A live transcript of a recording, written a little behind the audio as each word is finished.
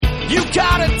You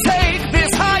gotta take this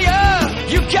higher.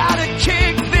 You gotta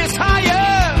kick this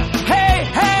higher. Hey,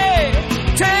 hey,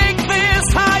 take this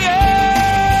higher.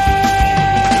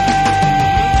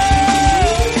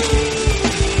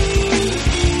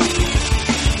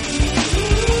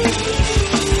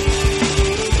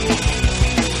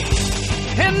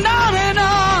 And on and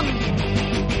on.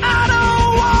 I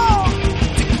don't want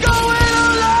to go it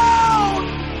alone.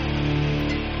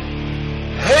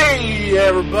 Hey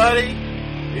everybody,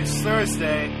 it's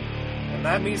Thursday, and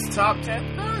that means Top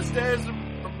 10 Thursdays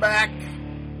are back.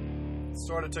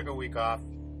 Sort of took a week off,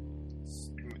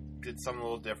 did something a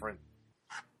little different,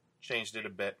 changed it a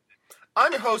bit.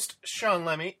 I'm your host, Sean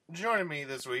Lemmy. Joining me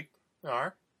this week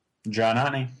are John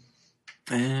Honey.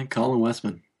 And Colin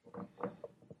Westman.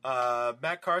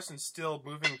 Matt Carson, still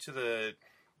moving to the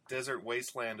desert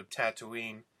wasteland of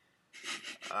Tatooine.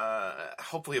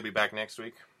 Hopefully he'll be back next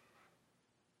week.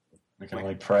 We can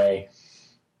only pray.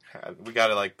 We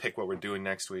gotta pick what we're doing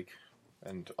next week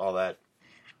and all that,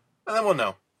 and then we'll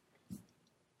know.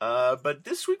 But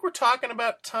this week we're talking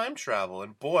about time travel,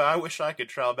 and boy, I wish I could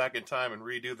travel back in time and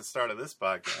redo the start of this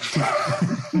podcast.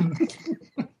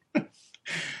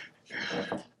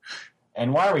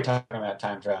 And why are we talking about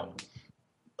time travel?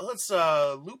 Let's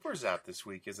Looper's out this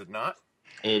week, is it not?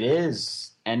 It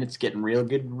is, and it's getting real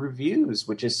good reviews,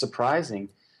 which is surprising.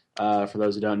 For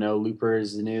those who don't know, Looper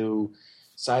is the new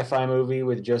sci-fi movie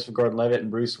with Joseph Gordon-Levitt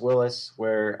and Bruce Willis,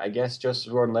 where I guess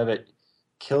Joseph Gordon-Levitt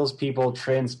kills people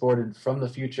transported from the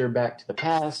future back to the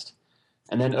past,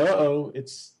 and then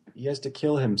he has to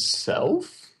kill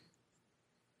himself?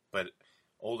 But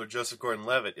older Joseph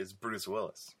Gordon-Levitt is Bruce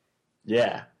Willis.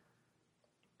 Yeah.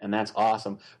 And that's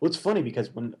awesome. Well, it's funny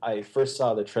because when I first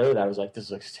saw the trailer, I was like,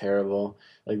 this looks terrible.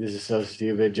 Like, this is so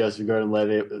stupid. Joseph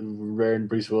Gordon-Levitt wearing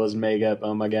Bruce Willis makeup.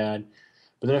 Oh, my God.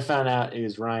 But then I found out it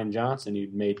was Rian Johnson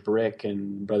who'd made Brick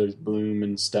and Brothers Bloom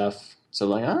and stuff.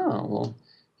 So,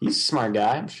 he's a smart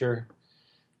guy. I'm sure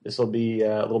this will be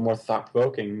a little more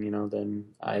thought-provoking, than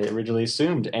I originally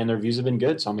assumed. And the reviews have been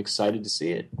good, so I'm excited to see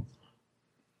it.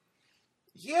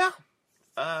 Yeah.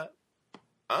 I'm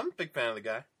a big fan of the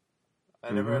guy.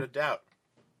 I never had a doubt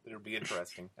that it would be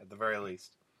interesting, at the very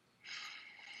least.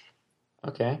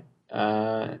 Okay.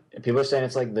 People are saying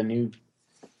it's like the new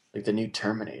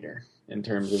Terminator in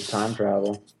terms of time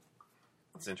travel.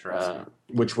 It's interesting.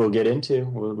 Which we'll get into.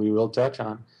 We will touch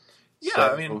on.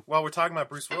 Yeah, while we're talking about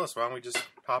Bruce Willis, why don't we just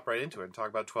pop right into it and talk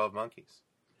about 12 Monkeys?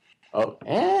 Oh,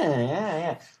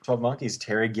 yeah. 12 Monkeys,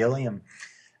 Terry Gilliam.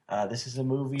 This is a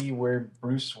movie where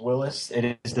Bruce Willis,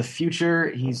 it is the future.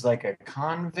 He's like a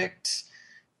convict,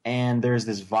 and there's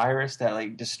this virus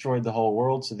that destroyed the whole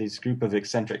world. So this group of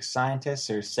eccentric scientists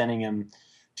are sending him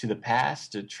to the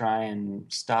past to try and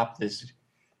stop this.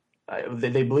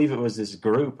 They believe it was this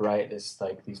group, right?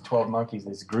 These 12 monkeys,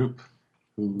 this group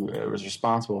who was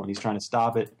responsible, and he's trying to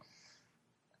stop it.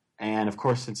 And of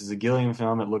course, since it's a Gilliam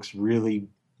film, it looks really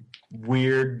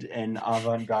weird and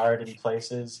avant-garde in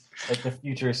places. The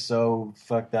future is so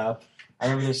fucked up. I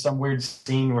remember there's some weird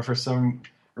scene where for some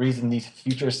reason these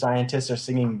future scientists are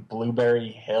singing Blueberry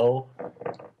Hill.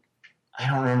 I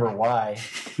don't remember why.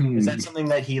 Is that something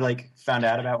that he found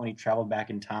out about when he traveled back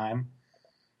in time?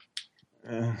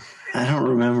 I don't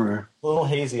remember. A little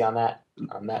hazy on that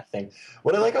thing.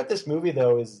 What I like about this movie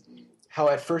though is how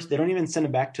at first they don't even send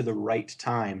it back to the right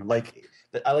time. I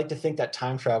like to think that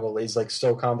time travel is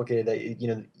so complicated that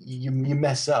you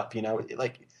mess up,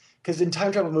 because in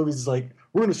time travel movies it's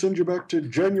we're going to send you back to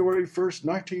January 1st,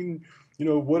 19,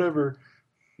 whatever.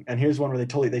 And here's one where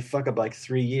they fuck up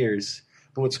 3 years.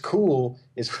 But what's cool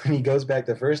is when he goes back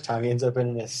the first time, he ends up in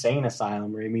an insane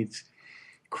asylum where he meets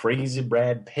crazy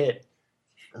Brad Pitt,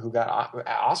 who got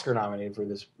Oscar nominated for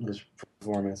this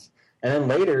performance. And then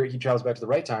later he travels back to the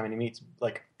right time and he meets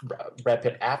Brad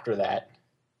Pitt after that.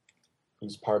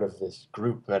 He's part of this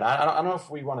group, but I don't know if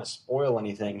we want to spoil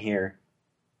anything here.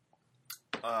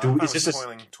 I'm not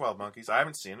spoiling 12 Monkeys. I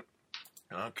haven't seen it.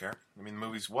 I don't care. The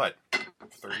movie's what?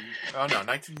 30? Oh, no,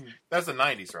 19... That's the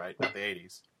 90s, right? Not the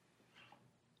 80s.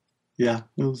 Yeah.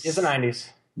 It's the 90s.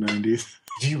 90s.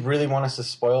 Do you really want us to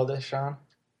spoil this, Sean?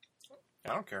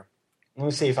 I don't care. Let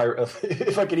me see if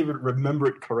I can even remember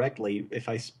it correctly. If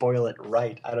I spoil it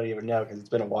right, I don't even know because it's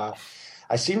been a while.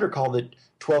 I seem to recall that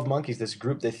 12 Monkeys, this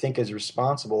group they think is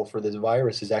responsible for this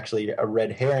virus, is actually a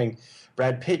red herring.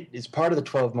 Brad Pitt is part of the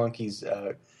 12 Monkeys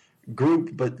group,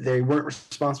 but they weren't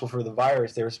responsible for the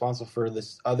virus. They were responsible for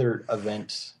this other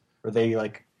event where they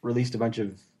released a bunch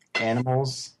of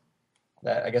animals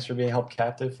that I guess were being held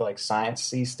captive for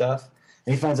science-y stuff.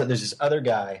 And he finds out there's this other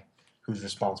guy who's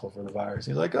responsible for the virus.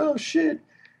 He's like, oh shit.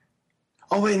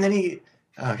 Oh wait, and then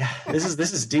oh god, this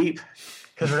is deep.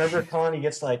 Because remember, Colin,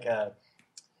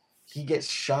 he gets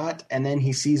shot, and then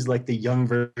he sees like the young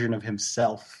version of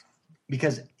himself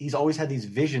because he's always had these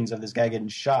visions of this guy getting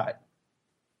shot,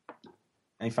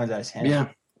 and he finds out it's him. Yeah.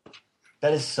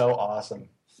 That is so awesome.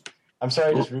 I'm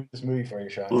sorry I just ruined this movie for you,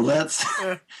 Sean. Well,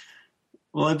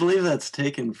 well, I believe that's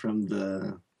taken from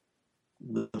the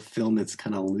film that's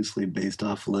kind of loosely based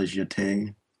off La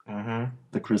Jetée,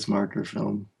 the Chris Marker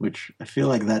film, which I feel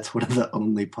like that's one of the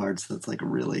only parts that's like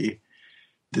really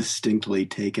distinctly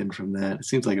taken from that. It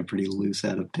seems like a pretty loose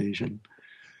adaptation.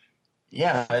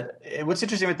 Yeah, what's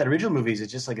interesting with that original movie is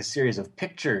it's just like a series of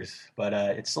pictures, but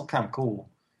it's still kind of cool.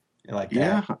 You like that?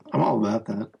 Yeah, I'm all about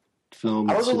that film.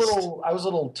 I was a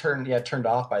little turned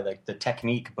off by the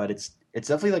technique, but it's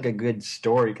definitely like a good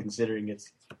story considering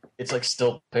it's like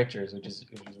still pictures, which is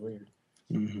weird.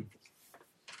 Mm-hmm.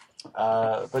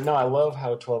 But no, I love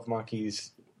how 12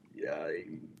 Monkeys,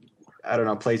 I don't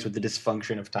know, plays with the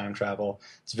dysfunction of time travel.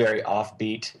 It's very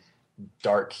offbeat,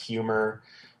 dark humor.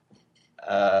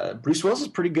 Bruce Willis is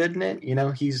pretty good in it. You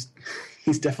know, he's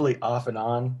definitely off and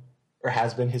on, or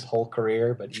has been his whole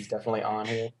career, but he's definitely on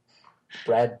here.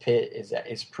 Brad Pitt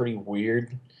is pretty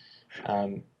weird,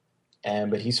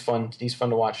 but he's fun. He's fun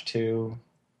to watch too.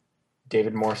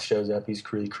 David Morse shows up. He's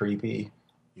really creepy.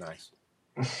 Nice.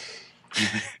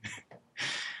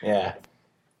 Yeah,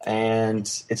 and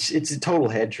it's a total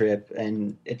head trip,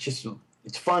 and it's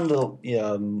fun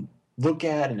to look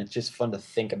at, and it's just fun to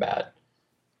think about.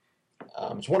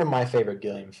 It's one of my favorite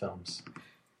Gilliam films.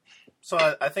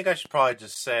 So I think I should probably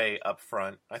just say up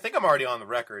front, I think I'm already on the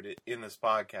record in this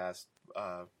podcast.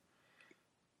 I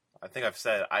think I've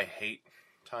said I hate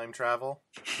time travel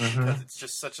because it's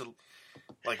just such a,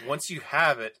 like, once you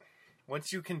have it,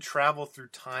 once you can travel through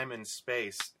time and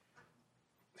space,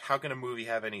 how can a movie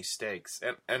have any stakes?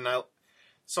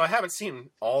 So I haven't seen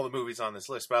all the movies on this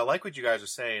list, but I like what you guys are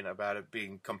saying about it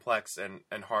being complex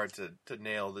and hard to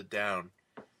nail it down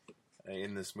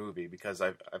in this movie, because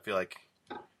I feel like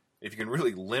if you can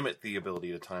really limit the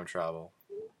ability to time travel,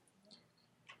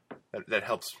 that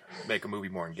helps make a movie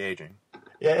more engaging.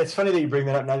 Yeah, it's funny that you bring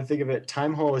that up. Now that I think of it,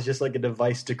 Time Hole is just like a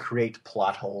device to create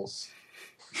plot holes.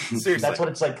 Seriously. That's what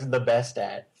it's like the best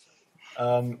at.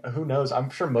 Who knows? I'm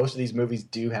sure most of these movies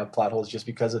do have plot holes just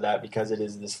because of that, because it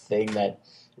is this thing that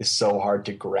is so hard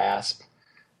to grasp.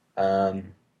 So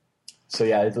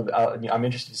yeah, I'm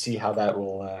interested to see how that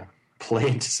will play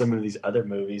into some of these other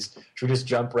movies. Should we just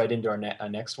jump right into our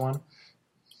next one?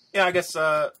 Yeah, I guess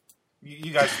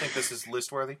you guys think this is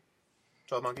list worthy?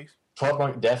 12 Monkeys? 12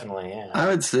 Monkeys, definitely, yeah. I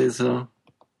would say so.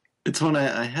 It's one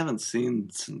I haven't seen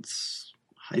since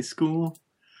high school.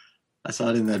 I saw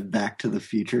it in that Back to the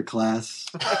Future class,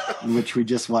 in which we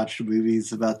just watched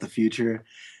movies about the future.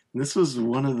 And this was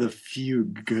one of the few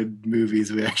good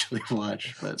movies we actually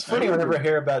watched. But It's funny whenever I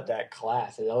hear about that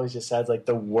class. It always just sounds like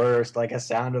the worst, like A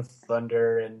Sound of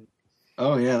Thunder. And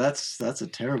oh yeah, that's a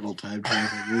terrible time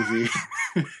travel movie.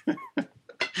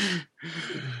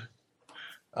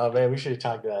 oh man, we should have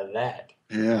talked about that.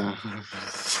 Yeah.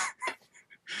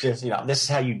 Just, this is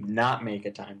how you not make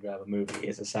a time travel movie,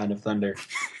 is A Sound of Thunder.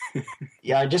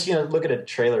 Yeah, just, look at a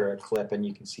trailer or a clip and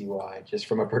you can see why, just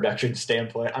from a production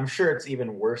standpoint. I'm sure it's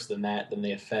even worse than that, than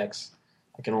the effects.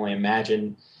 I can only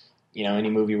imagine, any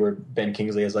movie where Ben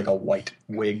Kingsley has like a white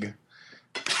wig.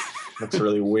 Looks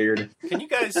really weird. Can you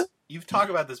guys, you've talked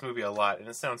about this movie a lot and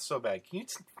it sounds so bad.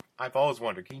 I've always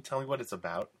wondered, can you tell me what it's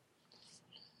about?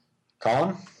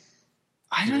 Colin?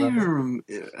 I don't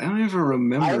even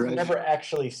remember. I've never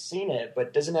actually seen it,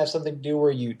 but doesn't it have something to do where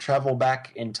you travel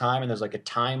back in time and there's like a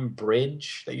time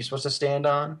bridge that you're supposed to stand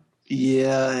on?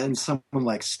 Yeah, and someone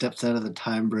like steps out of the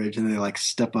time bridge and they like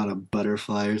step on a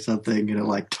butterfly or something, and it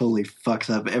like totally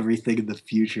fucks up everything in the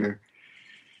future.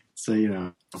 So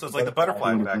So it's like the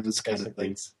butterfly effect. Those kind of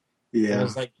things. And Yeah, it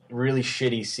was like really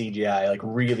shitty CGI, like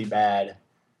really bad.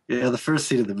 yeah. The first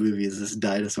scene of the movie is this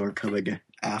dinosaur coming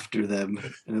after them,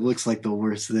 and it looks like the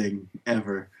worst thing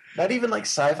ever. Not even like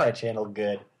Sci-Fi Channel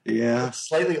good. Yeah, It's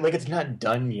slightly like it's not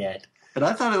done yet. and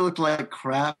I thought it looked like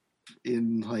crap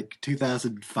in like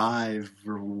 2005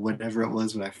 or whatever it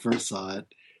was when I first saw it.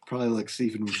 Probably looks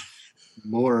even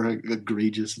more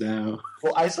egregious now.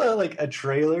 Well, I saw like a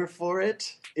trailer for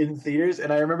it in theaters,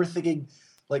 and I remember thinking,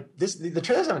 like, the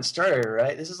trailers haven't started,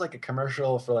 right? This is like a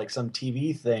commercial for like some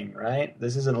TV thing, right?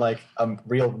 This isn't like a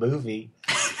real movie.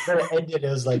 Then it ended, it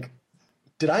was like,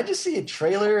 did I just see a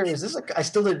trailer? Or is this I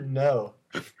still didn't know.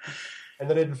 And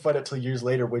then I didn't find it till years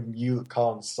later when you,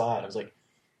 Colin, saw it. I was like,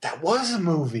 that was a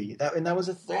movie. That was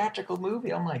a theatrical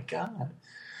movie. Oh my god.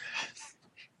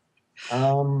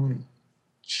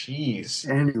 Jeez.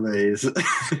 Anyways,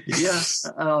 yeah,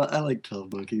 I like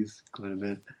 12 Monkeys quite a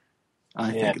bit.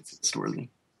 I think it's worthy.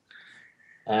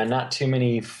 Not too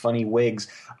many funny wigs.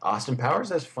 Austin Powers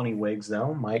has funny wigs,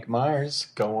 though. Mike Myers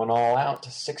going all out to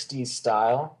 60s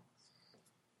style.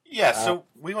 Yeah, so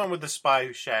we went with The Spy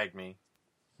Who Shagged Me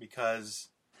because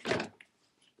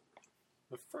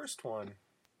the first one,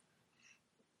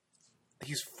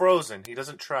 he's frozen. He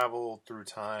doesn't travel through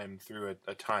time through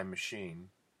a time machine.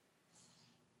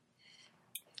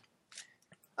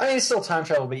 I mean, it's still time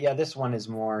travel, but yeah, this one is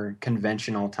more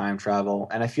conventional time travel,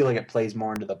 and I feel like it plays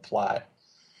more into the plot.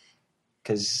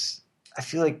 Because I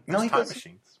feel like... There's time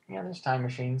machines. Yeah, there's time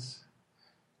machines.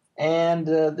 And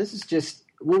this is just...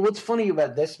 Well, what's funny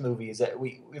about this movie is that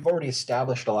we've already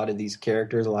established a lot of these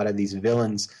characters, a lot of these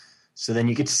villains, so then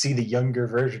you get to see the younger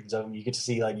versions of them. You get to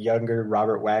see, like, younger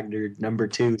Robert Wagner, number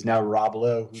 2, is now Rob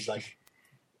Lowe, who's, like,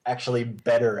 actually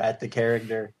better at the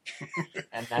character.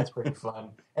 And that's pretty fun.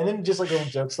 And then just, like, little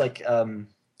jokes like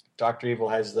Dr. Evil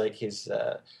has, like, his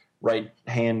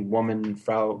right-hand woman,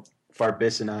 Frau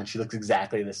Farbissina, she looks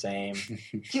exactly the same.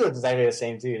 He looks exactly the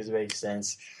same, too. It doesn't make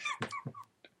sense.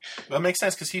 That makes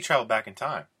sense because he traveled back in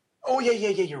time. Oh, yeah,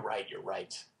 you're right.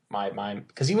 My,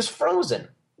 because he was frozen.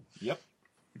 Yep.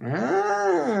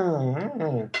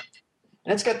 And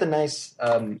it's got the nice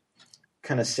kind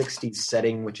of 60s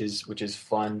setting, which is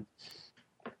fun.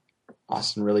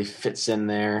 Austin really fits in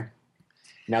there.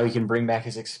 Now he can bring back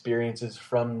his experiences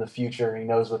from the future. He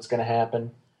knows what's going to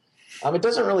happen. It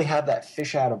doesn't really have that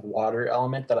fish out of water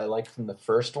element that I liked from the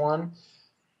first one.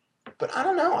 But I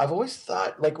don't know. I've always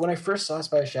thought, like, when I first saw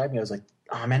Spy Who Shagged Me, I was like,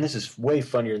 oh, man, this is way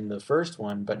funnier than the first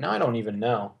one. But now I don't even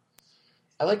know.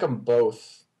 I like them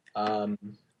both. I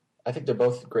think they're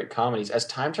both great comedies. As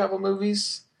time travel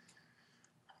movies,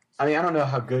 I mean, I don't know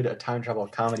how good a time travel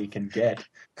comedy can get.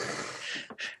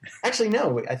 Actually,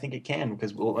 no, I think it can,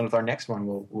 because with our next one,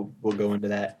 we'll go into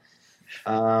that.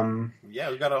 Yeah,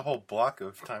 we've got a whole block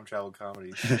of time travel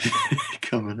comedies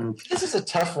coming up. This is a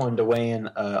tough one to weigh in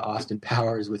Austin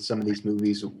Powers with some of these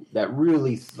movies that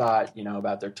really thought,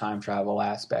 about their time travel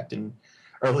aspect, or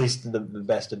at least the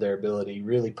best of their ability,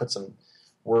 really put some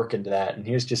work into that. And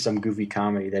here's just some goofy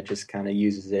comedy that just kind of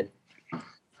uses it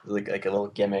like a little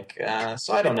gimmick.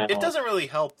 So I don't know. It doesn't really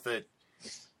help that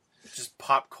just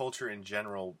pop culture in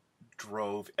general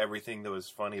drove everything that was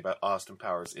funny about Austin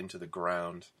Powers into the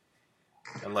ground.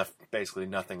 And left basically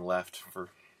nothing left for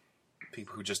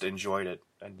people who just enjoyed it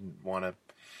and didn't want to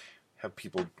have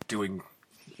people doing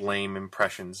lame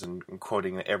impressions and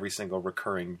quoting every single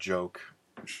recurring joke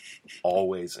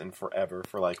always and forever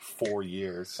for like 4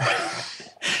 years.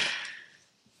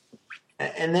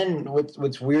 And then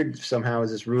what's weird somehow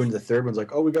is this ruined the third one's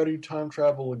like, oh, we got to do time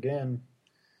travel again.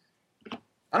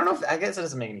 I don't know I guess it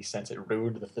doesn't make any sense. It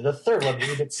ruined the third one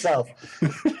ruined itself.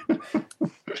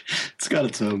 It's got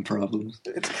its own problems.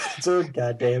 It's got its own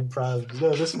goddamn problems.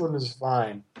 No, this one was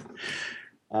fine.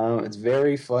 It's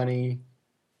very funny.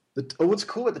 What's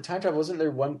cool with the time travel, isn't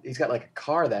there one? He's got like a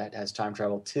car that has time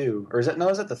travel too. Or is that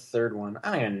the third one?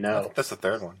 I don't even know. I think that's the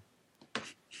third one.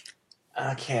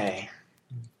 Okay.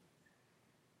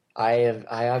 I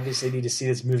obviously need to see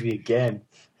this movie again.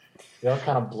 They all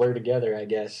kind of blur together, I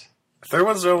guess. The third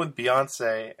one's the one with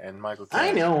Beyonce and Michael Caine.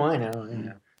 I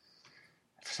know.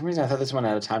 For some reason, I thought this one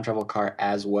had a time travel car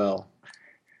as well.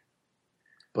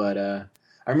 But I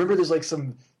remember there's like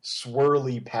some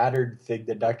swirly patterned thing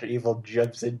that Dr. Evil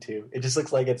jumps into. It just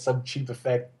looks like it's some cheap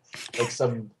effect, like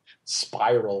some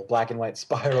spiral, black and white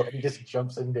spiral, and he just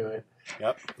jumps into it.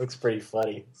 Yep. Looks pretty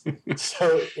funny.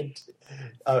 So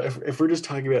if we're just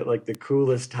talking about like the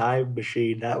coolest time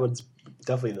machine, that one's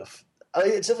definitely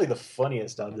it's definitely the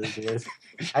funniest on this list.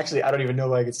 Actually, I don't even know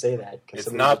why I could say that. It's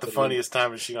not the funniest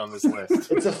time machine on this list.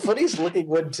 It's the funniest looking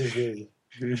one to me.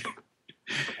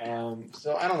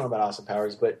 So I don't know about Austin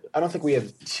Powers, but I don't think we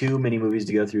have too many movies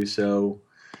to go through, so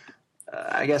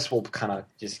I guess we'll kind of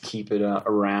just keep it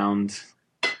around.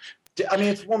 I mean,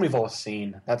 it's one we've all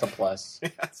seen. That's a plus.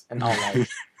 Yes. And all right.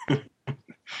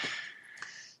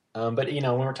 But, when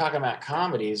we're talking about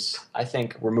comedies, I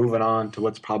think we're moving on to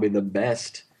what's probably the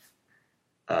best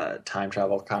time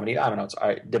travel comedy. I don't know. It's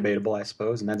debatable, I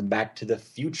suppose. And that's Back to the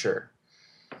Future,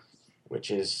 which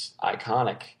is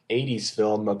iconic 80s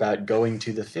film about going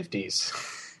to the 50s.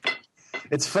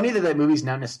 It's funny that movie's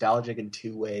now nostalgic in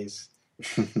two ways.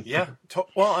 Yeah.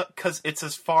 Well, because it's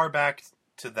as far back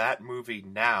to that movie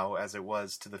now as it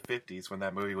was to the 50s when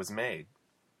that movie was made.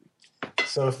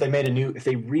 So if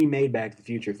they remade Back to the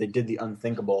Future, if they did the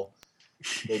unthinkable,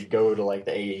 they'd go to like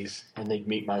the 80s and they'd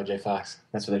meet Michael J. Fox.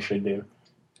 That's what they should do.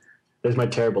 There's my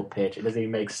terrible pitch. It doesn't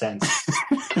even make sense.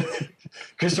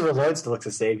 Christopher Lloyd still looks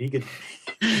the same. He could.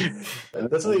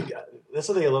 That's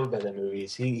something I love about that movie.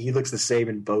 He looks the same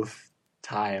in both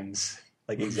times,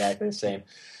 like exactly the same.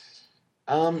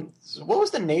 So what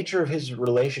was the nature of his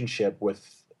relationship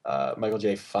with Michael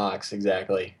J. Fox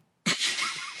exactly?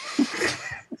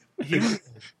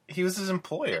 He was his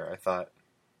employer, I thought.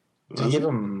 Did he give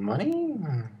him money?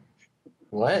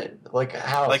 What? Like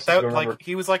how? Like that? Like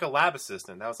he was like a lab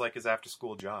assistant. That was like his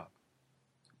after-school job.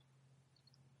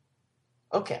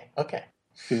 Okay.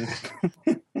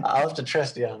 I'll have to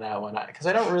trust you on that one because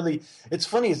I don't really. It's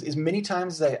funny. As many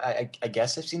times as I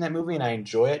guess I've seen that movie and I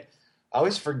enjoy it, I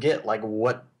always forget like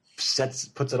what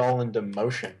puts it all into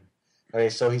motion. Okay,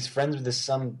 so he's friends with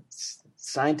some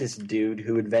scientist dude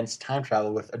who invents time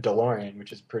travel with a DeLorean,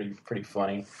 which is pretty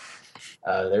funny.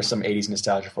 There's some 80s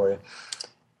nostalgia for you.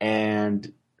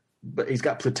 But he's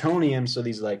got plutonium, so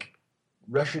these like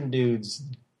Russian dudes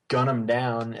gun him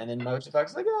down, and then Michael J.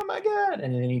 Fox is like, oh my god,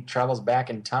 and then he travels back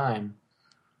in time.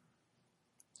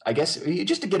 I guess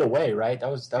just to get away, right?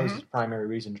 That was his primary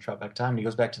reason to travel back in time. And he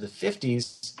goes back to the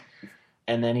 50s,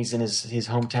 and then he's in his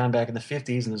hometown back in the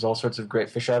 50s, and there's all sorts of great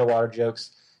fish out of water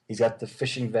jokes. He's got the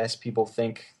fishing vest people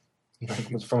think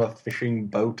he was from a fishing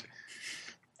boat.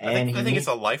 And I think it's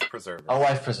a life preserver. A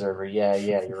life preserver, yeah,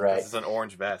 you're right. It's an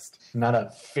orange vest. Not a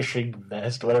fishing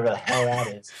vest, whatever the hell that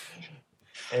is.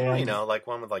 And, well, you know, like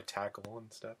one with like tackle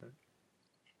and stuff.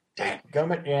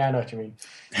 Gummit, yeah, I know what you mean.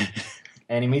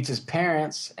 And he meets his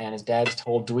parents, and his dad's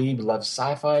total dweeb, loves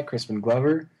sci-fi, Crispin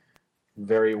Glover.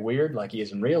 Very weird, like he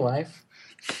is in real life,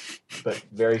 but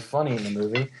very funny in the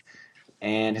movie.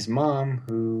 And his mom,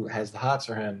 who has the hots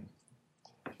for him.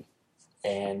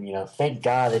 And, you know, thank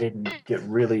God they didn't get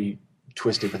really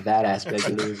twisted with that aspect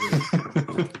of the movie.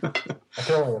 I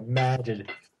can only imagine.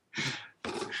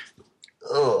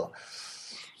 Ugh.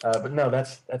 But no,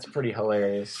 that's pretty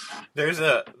hilarious. There's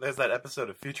that episode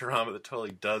of Futurama that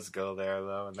totally does go there,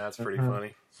 though, and that's pretty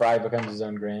funny. Fry becomes his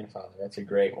own grandfather. That's a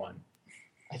great one.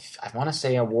 I want to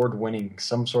say award-winning,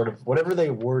 some sort of, whatever they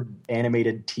award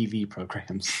animated TV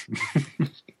programs.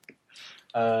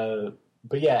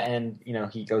 But yeah, and you know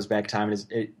he goes back time, and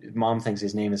his mom thinks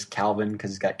his name is Calvin because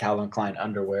he's got Calvin Klein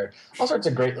underwear. All sorts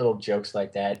of great little jokes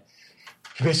like that.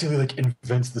 He basically like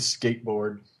invents the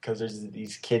skateboard because there's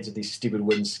these kids with these stupid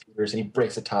wooden scooters, and he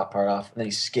breaks the top part off, and then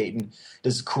he's skating.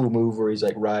 Does a cool move where he's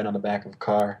like riding on the back of a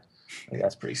car. Like,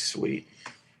 that's pretty sweet.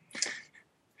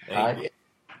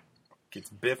 Gets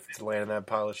biffed to land in that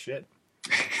pile of shit.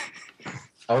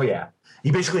 Oh yeah, he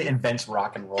basically invents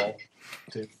rock and roll.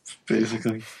 Too.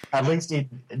 Basically, at least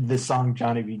the song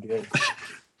 "Johnny Be Good"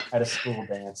 at a school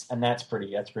dance, and that's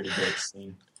pretty great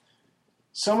scene.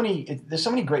 There's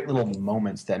so many great little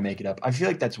moments that make it up. I feel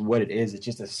like that's what it is. It's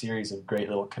just a series of great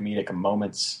little comedic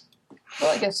moments.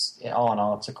 Well, I guess all in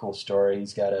all, it's a cool story.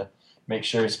 He's got to make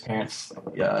sure his parents,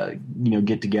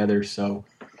 get together, so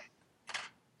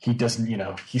he doesn't,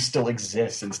 he still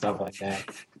exists and stuff like that.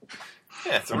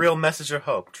 Yeah, it's a real message of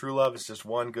hope. True love is just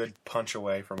one good punch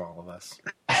away from all of us.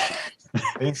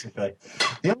 Basically.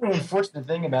 The only unfortunate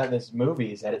thing about this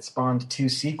movie is that it spawned 2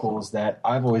 sequels that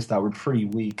I've always thought were pretty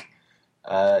weak.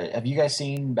 Have you guys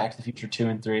seen Back to the Future 2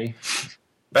 and 3?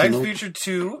 Back to the Future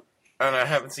 2, and I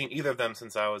haven't seen either of them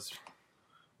since I was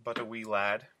but a wee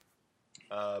lad.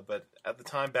 But at the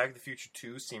time, Back to the Future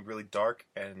 2 seemed really dark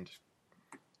and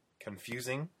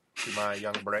confusing to my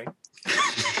young brain.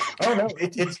 Oh no,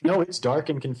 it's dark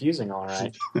and confusing, all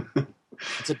right.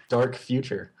 It's a dark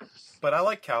future. But I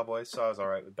like cowboys, so I was all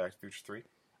right with Back to the Future 3.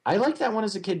 I liked that one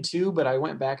as a kid too, but I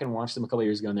went back and watched them a couple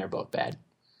years ago, and they're both bad.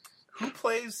 Who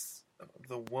plays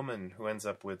the woman who ends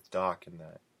up with Doc in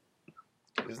that?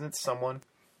 Isn't it someone?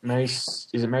 Is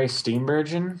it Mary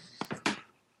Steenburgen?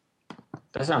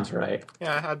 That sounds right.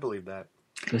 Yeah, I'd believe that.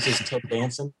 This is Ted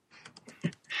Danson.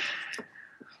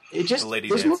 It just the lady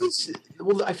those dances. movies.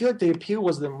 Well, I feel like the appeal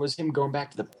was him going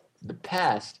back to the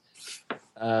past,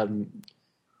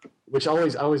 which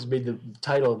always made the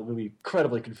title of the movie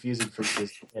incredibly confusing for me.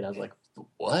 And I was like,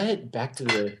 "What? Back to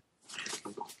the?"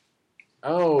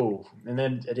 Oh, and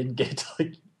then I didn't get to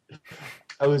like.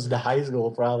 I was in high school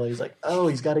probably. He's like, "Oh,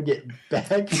 he's got to get back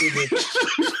to the."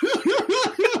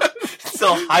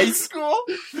 So high school.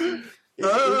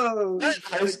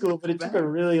 High school, but it took a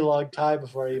really long time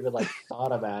before I even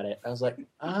thought about it. I was like,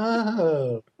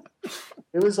 oh,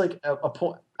 it was like a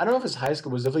point. I don't know if it's high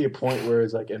school, but it was definitely a point where it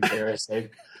was like embarrassing.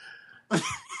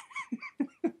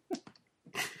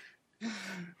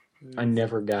 I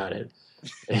never got it.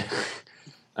 Yeah,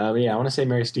 I want to say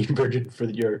Mary Steenburgen for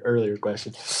your earlier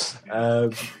question.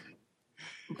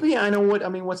 But yeah, I know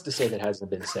what's to say that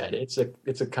hasn't been said? It's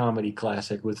a comedy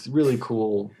classic with really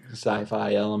cool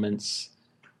sci-fi elements.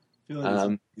 I feel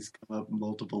like he's come up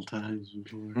multiple times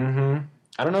before. Mm-hmm.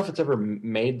 I don't know if it's ever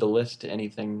made the list to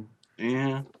anything.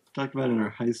 Yeah. talked about it in our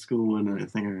high school one, and I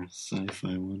think our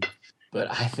sci-fi one.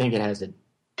 But I think it has a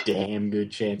damn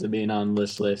good chance of being on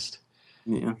this list.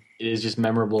 Yeah. It is just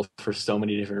memorable for so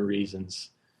many different reasons.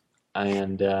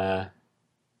 And,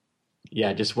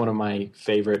 just one of my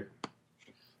favorite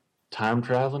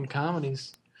time-traveling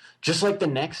comedies. Just like the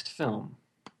next film,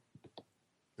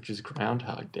 which is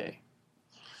Groundhog Day,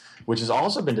 which has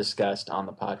also been discussed on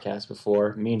the podcast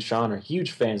before. Me and Sean are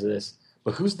huge fans of this,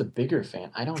 but who's the bigger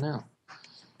fan? I don't know.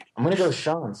 I'm going to go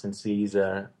Sean since he's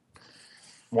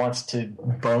wants to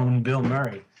bone Bill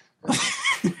Murray.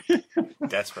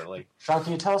 Desperately. Sean,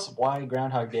 can you tell us why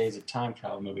Groundhog Day is a time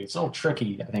travel movie? It's a little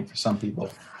tricky, I think, for some people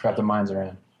to wrap their minds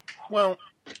around. Well,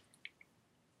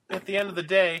 at the end of the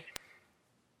day,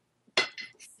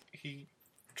 he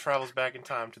travels back in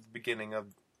time to the beginning of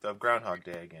Groundhog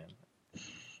Day again.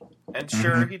 And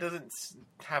sure, he doesn't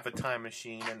have a time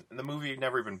machine, and the movie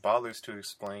never even bothers to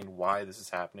explain why this is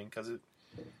happening, because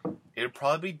it'd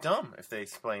probably be dumb if they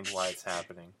explained why it's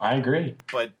happening. I agree.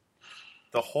 But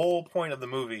the whole point of the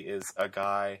movie is a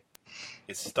guy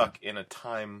is stuck in a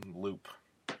time loop.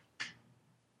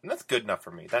 And that's good enough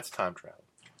for me. That's time travel.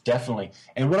 Definitely.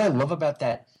 And what I love about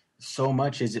that so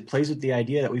much is it plays with the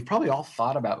idea that we've probably all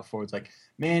thought about before. It's like,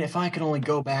 man, if I could only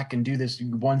go back and do this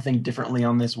one thing differently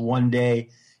on this one day,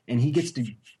 and he gets to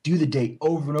do the day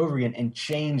over and over again and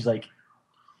change, like,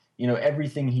 you know,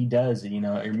 everything he does, you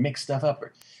know, or mix stuff up,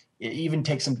 or even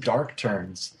take some dark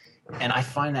turns. And I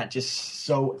find that just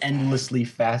so endlessly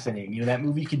fascinating. You know, that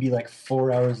movie could be like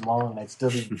 4 hours long, and I'd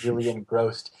still be really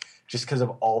engrossed just because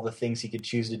of all the things he could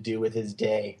choose to do with his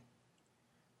day.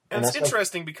 And it's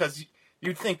interesting because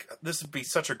you'd think this would be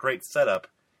such a great setup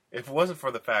if it wasn't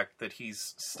for the fact that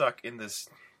he's stuck in this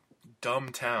dumb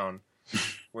town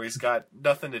where he's got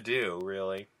nothing to do,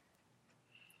 really.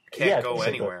 Can't go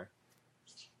anywhere.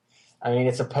 I mean,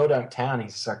 it's a podunk town.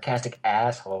 He's a sarcastic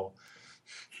asshole.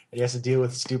 He has to deal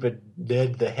with stupid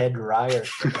Ned the head Ryer.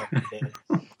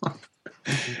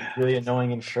 Really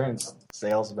annoying insurance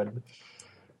salesman.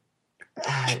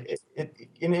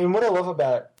 And what I love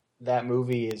about that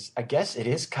movie is, I guess it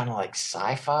is kind of like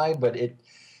sci-fi, but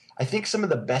I think some of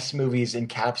the best movies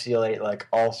encapsulate like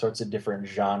all sorts of different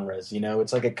genres. You know,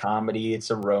 it's like a comedy,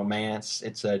 it's a romance,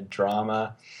 it's a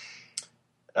drama.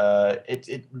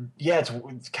 This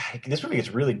movie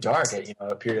gets really dark at, you know,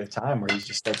 a period of time where he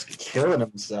just starts killing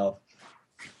himself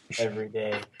every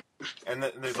day. And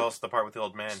there's also the part with the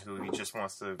old man who he just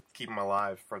wants to keep him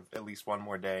alive for at least one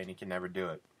more day, and he can never do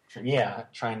it. Yeah,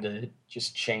 trying to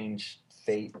just change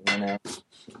fate, you know.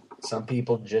 Some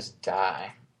people just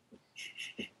die.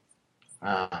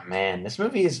 Oh, man. This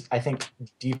movie is, I think,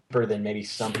 deeper than maybe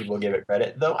some people give it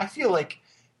credit. Though I feel like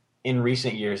in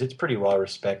recent years it's pretty well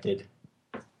respected.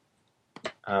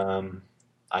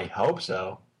 I hope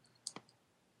so.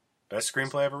 Best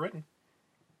screenplay ever written.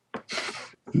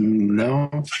 No.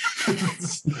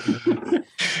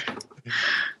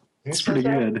 It's pretty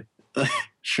good.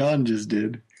 Sean just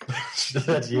did.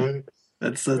 That's you?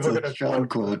 That's a Sean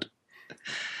quote.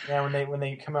 Yeah, when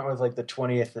they come out with like the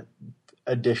 20th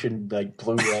edition like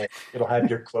Blu-ray, it'll have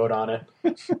your quote on it.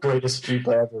 Greatest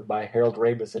screenplay ever by Harold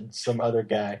Ramis and some other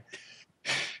guy.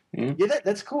 Yeah,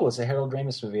 that's cool. It's a Harold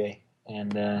Ramis movie,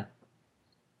 and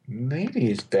maybe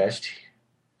his best.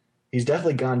 He's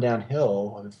definitely gone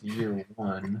downhill with year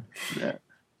one. Yeah.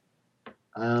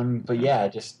 But yeah,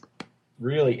 just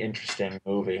really interesting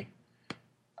movie.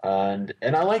 And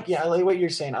I like what you're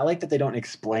saying. I like that they don't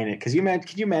explain it. Because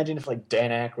could you imagine if like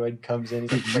Dan Aykroyd comes in,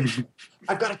 he's like,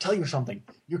 I've got to tell you something.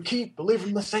 You keep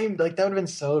believing the same. Like, that would have been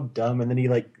so dumb. And then he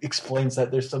like explains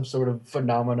that there's some sort of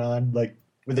phenomenon like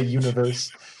with a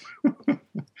universe.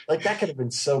 Like, that could have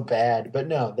been so bad. But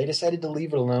no, they decided to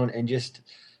leave it alone and just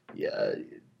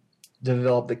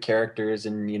develop the characters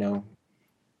and, you know,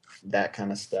 that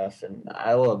kind of stuff. And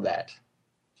I love that.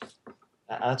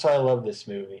 That's why I love this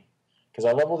movie. Because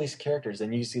I love all these characters,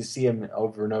 and you see them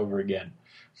over and over again.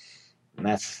 And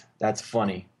that's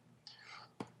funny.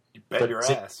 You bet your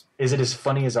ass. Is it as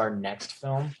funny as our next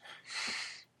film?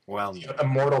 Well, no.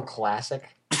 Immortal Classic?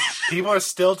 People are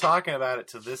still talking about it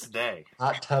to this day.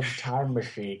 Hot Tub Time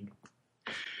Machine.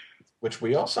 Which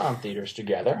we all saw in theaters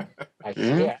together.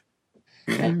 Yeah.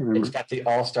 And it's got the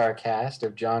all-star cast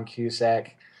of John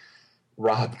Cusack,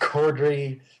 Rob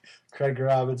Corddry, Craig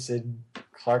Robinson,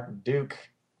 Clark Duke,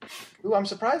 who I'm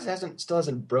surprised still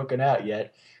hasn't broken out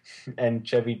yet, and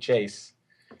Chevy Chase,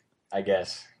 I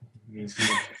guess,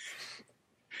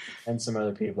 and some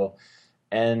other people.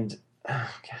 And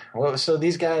so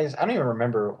these guys, I don't even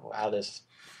remember how this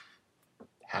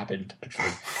happened.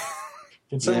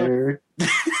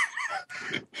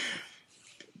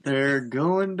 They're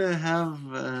going to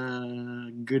have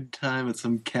a good time at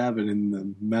some cabin in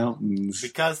the mountains.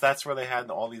 Because that's where they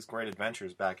had all these great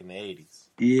adventures back in the 80s.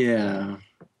 Yeah.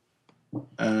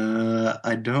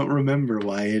 I don't remember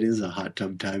why it is a hot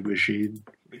tub time machine.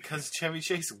 Because Chevy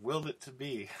Chase willed it to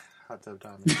be hot tub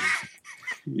time machine.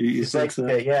 He's like,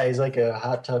 he's like a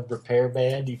hot tub repair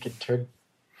band. You could turn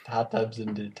hot tubs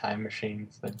into time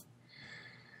machines. But,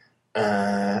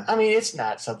 I mean, it's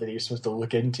not something you're supposed to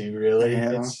look into, really.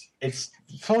 Yeah. It's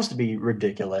supposed to be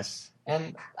ridiculous,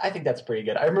 and I think that's pretty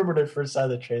good. I remember when I first saw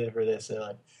the trailer for this, and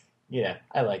like, yeah,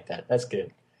 I like that. That's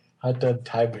good. Hot tub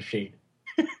time machine,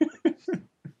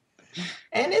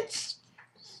 and it's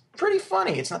pretty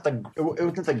funny. It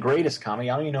wasn't the greatest comedy.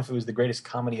 I don't even know if it was the greatest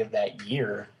comedy of that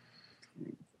year.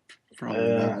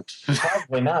 Probably not.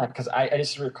 Probably not, because I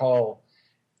just recall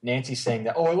Nancy saying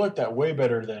that, I like that way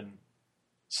better than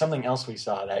something else we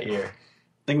saw that year.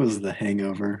 I think it was The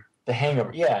Hangover. The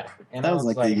Hangover, yeah. And that was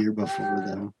like the year before,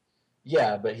 though.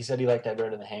 Yeah, but he said he liked that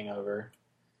better than The Hangover.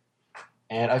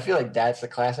 And I feel like that's a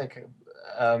classic.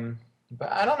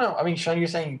 But I don't know. I mean, Sean, you're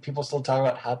saying people still talk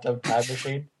about hot tub time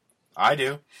machine? I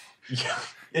do. Yeah.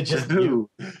 It's just to who?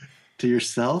 To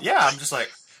yourself? Yeah, I'm just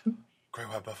like, Great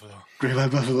White Buffalo. Great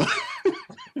White Buffalo.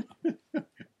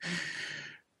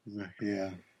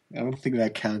 Yeah. I don't think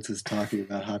that counts as talking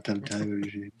about hot tub time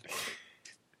machine.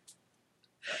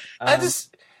 I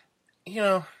just,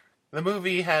 the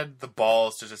movie had the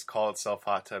balls to just call itself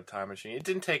Hot Tub Time Machine. It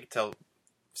didn't take it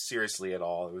seriously at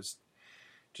all. It was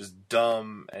just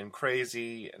dumb and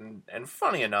crazy and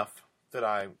funny enough that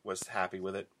I was happy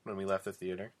with it when we left the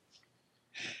theater.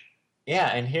 Yeah,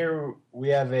 and here we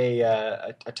have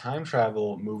a time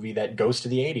travel movie that goes to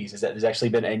the 80s. Is that there's actually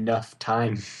been enough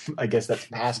time, I guess, that's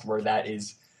passed where that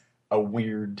is a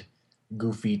weird,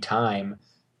 goofy time,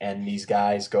 and these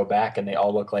guys go back and they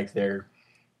all look like their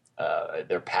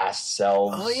past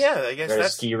selves. Oh yeah, I guess They're at a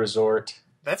that's ski resort.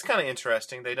 That's kind of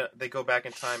interesting. They go back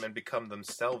in time and become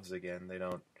themselves again. They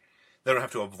don't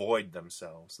have to avoid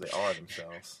themselves. They are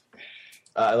themselves.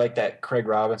 I like that Craig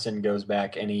Robinson goes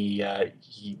back and he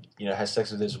has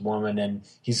sex with this woman and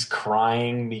he's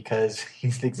crying because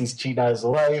he thinks he's cheating on his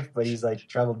wife, but he's like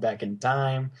traveled back in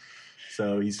time,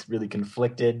 so he's really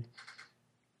conflicted.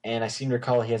 And I seem to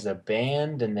recall he has a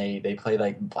band and they play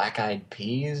like Black Eyed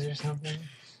Peas or something.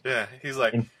 Yeah, he's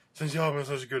like, since y'all been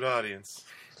such a good audience,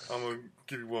 I'm gonna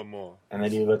give you one more. And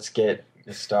then Let's Get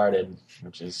It Started,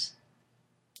 which is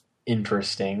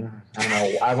interesting. I don't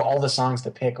know. I have all the songs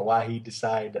to pick. Why he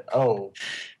decided,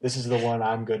 this is the one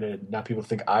I'm gonna. Now people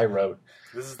think I wrote.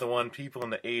 This is the one people in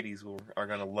the '80s are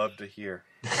gonna love to hear.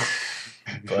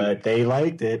 But they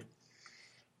liked it.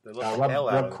 They loved the hell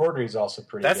out of it. Rob Corddry's also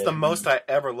pretty. That's good. the most I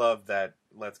ever loved. That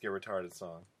 "Let's Get Retarded"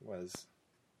 song was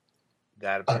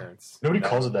that appearance. Nobody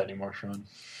calls it that anymore, Sean.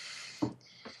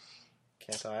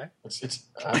 Can't I? It's.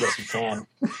 I guess you can.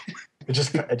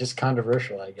 It's just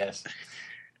controversial, I guess.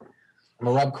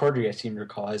 Rob Corddry, I seem to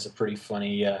recall, has a pretty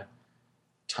funny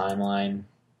timeline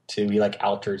too. He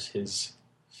alters his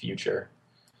future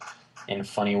in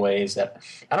funny ways that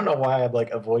I don't know why I'm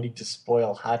avoiding to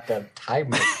spoil Hot Tub Time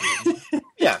Machine.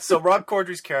 Yeah, so Rob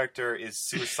Corddry's character is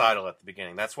suicidal at the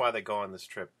beginning. That's why they go on this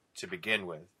trip to begin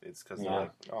with. It's because they're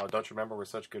like, "Oh, don't you remember we're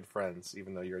such good friends,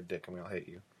 even though you're a dick and we all hate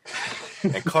you."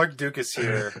 And Clark Duke is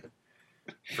here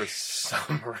for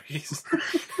some reason.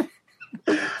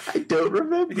 I don't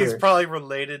remember. He's probably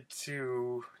related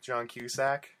to John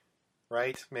Cusack,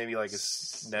 right? Maybe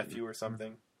his nephew or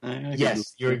something.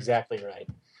 Yes, you're exactly right.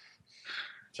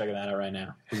 Checking that out right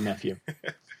now. His nephew.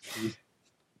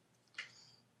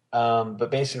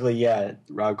 But basically, yeah,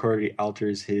 Rob Corddry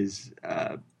alters his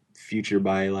future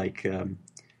by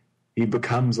he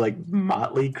becomes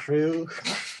Motley Crue.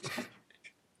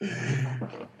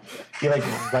 He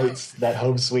writes that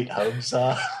 "Home Sweet Home"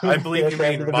 song. I believe you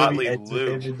mean Motley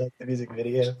Lou. The music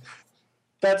video.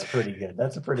 That's pretty good.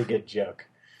 That's a pretty good joke.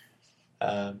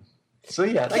 So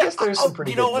yeah, I guess there's some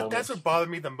pretty. You know good what? moments. That's what bothered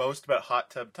me the most about Hot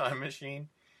Tub Time Machine,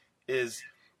 is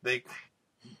they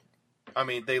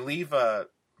leave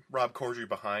Rob Corddry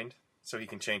behind so he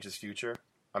can change his future.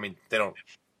 I mean, they don't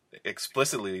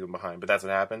explicitly leave him behind, but that's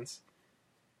what happens.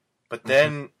 But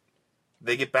then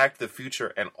they get back to the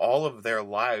future, and all of their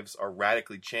lives are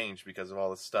radically changed because of all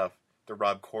the stuff that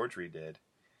Rob Corddry did.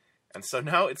 And so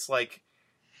now it's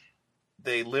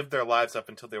they lived their lives up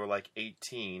until they were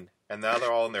 18, and now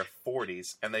they're all in their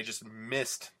 40s, and they just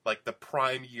missed the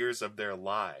prime years of their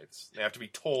lives. They have to be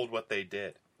told what they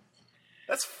did.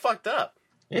 That's fucked up.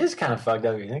 It is kind of fucked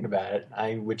up if you think about it.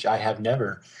 Which I have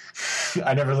never.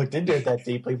 I never looked into it that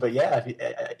deeply, but yeah,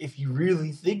 if you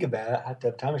really think about it, Hot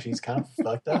Tub Time Machine is kind of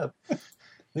fucked up.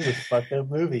 This is a fucked up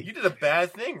movie. You did a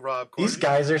bad thing, Rob Corddry. These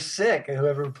guys are sick.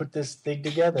 Whoever put this thing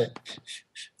together.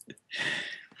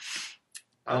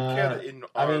 I don't care that in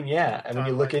our when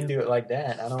you look timeline- into it like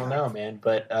that, I don't know, man.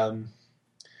 But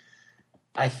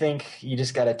I think you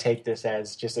just got to take this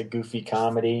as just a goofy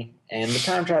comedy, and the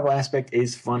time travel aspect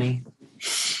is funny,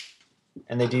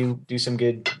 and they do some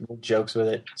good jokes with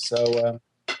it. So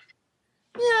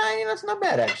it's not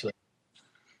bad actually,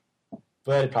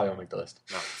 but it probably won't make the list.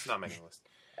 No, it's not making the list.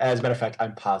 As a matter of fact,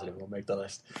 I'm positive it will make the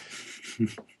list.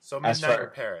 So As Midnight far-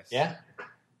 in Paris. Yeah.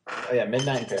 Oh yeah,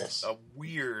 Midnight in Paris. A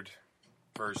weird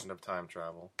version of time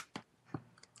travel.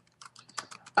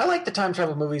 I like the time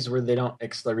travel movies where they don't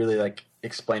really like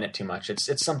explain it too much.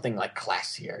 It's something like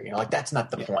classier, like that's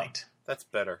not the point. That's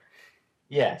better.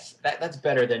 Yes, that's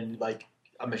better than like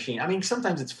a machine. I mean,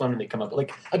 sometimes it's fun when they come up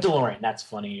like a DeLorean. That's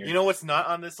funny. You know what's not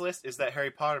on this list is that Harry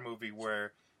Potter movie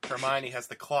where Hermione has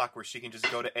the clock where she can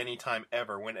just go to any time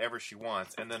ever, whenever she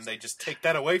wants, and then they just take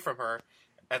that away from her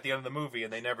at the end of the movie,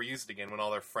 and they never use it again when all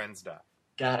their friends die.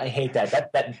 God, I hate that.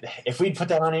 That if we put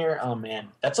that on here, oh man,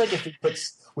 that's like if we put.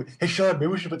 Hey Sean, maybe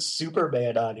we should put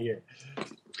Superman on here.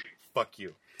 Fuck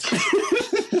you.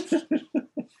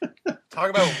 Talk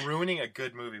about ruining a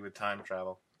good movie with time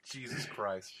travel. Jesus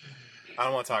Christ. I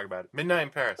don't want to talk about it. Midnight in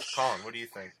Paris. Colin, what do you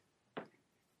think?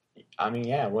 I mean,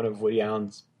 yeah, one of Woody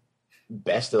Allen's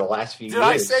best of the last few years. Did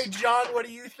I say, John, what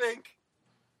do you think?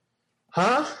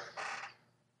 Huh?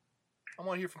 I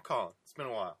want to hear from Colin. It's been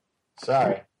a while.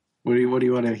 Sorry. What do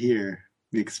you want to hear?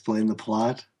 Me explain the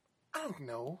plot? I don't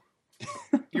know.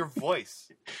 Your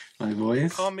voice. My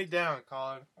voice? Calm me down,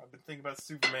 Colin. I've been thinking about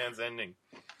Superman's ending.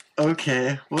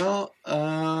 Okay, well,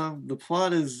 the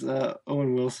plot is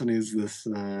Owen Wilson is this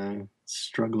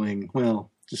struggling,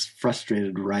 just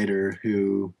frustrated writer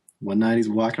who one night he's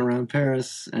walking around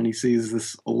Paris and he sees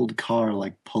this old car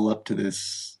like pull up to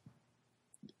this,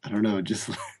 I don't know, just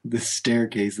this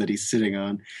staircase that he's sitting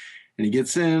on. And he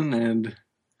gets in and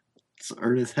it's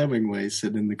Ernest Hemingway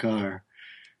sitting in the car.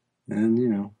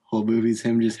 And, whole movie's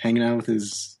him just hanging out with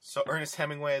his... So Ernest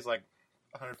Hemingway is like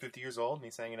 150 years old and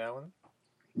he's hanging out with him?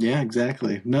 Yeah,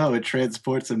 exactly. No, it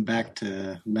transports him back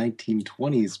to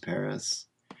 1920s Paris,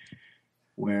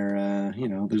 where,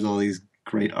 there's all these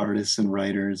great artists and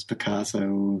writers,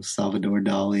 Picasso, Salvador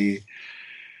Dali,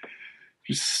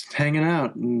 just hanging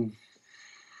out, and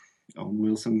Owen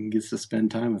Wilson gets to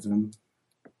spend time with them.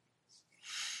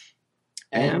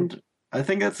 And I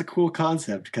think that's a cool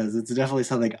concept, because it's definitely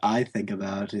something I think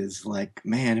about, is like,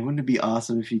 man, wouldn't it be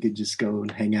awesome if you could just go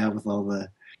and hang out with all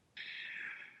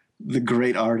the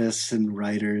great artists and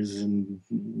writers and,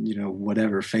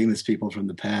 whatever, famous people from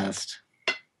the past.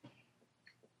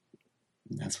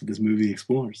 And that's what this movie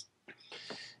explores.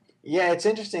 Yeah, it's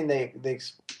interesting they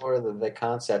explore the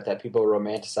concept that people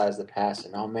romanticize the past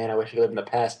and, oh man, I wish I could live in the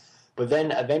past. But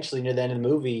then eventually near the end of the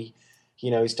movie,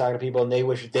 he's talking to people and they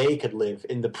wish they could live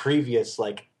in the previous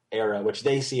era, which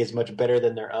they see as much better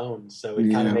than their own. So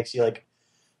it kind of makes you like,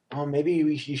 oh, maybe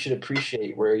you should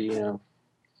appreciate where,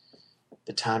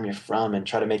 the time you're from and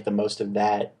try to make the most of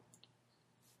that.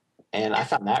 And I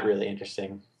found that really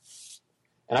interesting.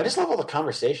 And I just love all the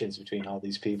conversations between all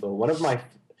these people. This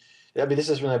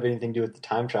doesn't really have anything to do with the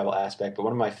time travel aspect, but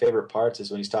one of my favorite parts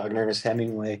is when he's talking to Ernest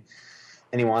Hemingway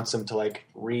and he wants him to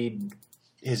read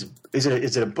is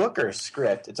it a book or a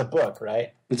script? It's a book,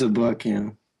 right? It's a book,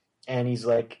 yeah. And he's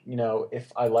like,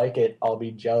 if I like it, I'll be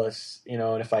jealous,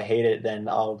 and if I hate it, then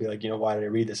I'll be like, why did I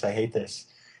read this? I hate this.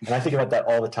 And I think about that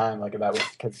all the time,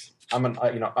 because I'm an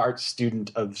art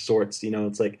student of sorts.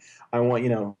 It's like I want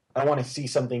to see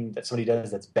something that somebody does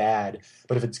that's bad,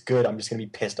 but if it's good, I'm just gonna be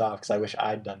pissed off because I wish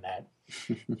I'd done that.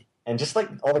 And just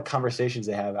all the conversations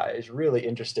they have, it's really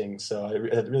interesting. So I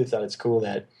really thought it's cool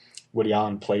that Woody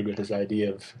Allen played with his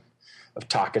idea of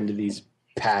talking to these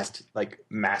past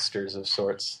masters of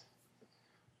sorts,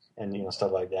 and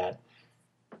stuff like that.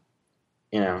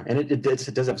 And it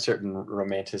does have a certain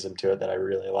romanticism to it that I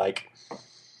really like.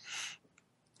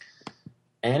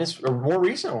 And it's a more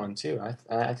recent one, too.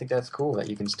 I think that's cool that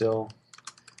you can still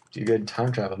do good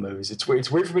time travel movies. It's weird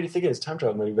for me to think it's a time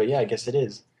travel movie, but yeah, I guess it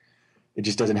is. It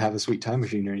just doesn't have a sweet time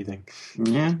machine or anything.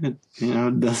 Yeah,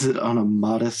 it does it on a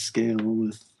modest scale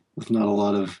with not a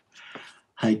lot of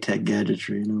high-tech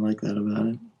gadgetry, and I like that about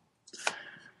it.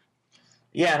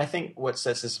 Yeah, and I think what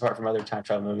sets this apart from other time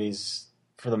travel movies,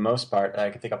 for the most part, that I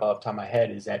can think of off the top of my head,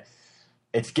 is that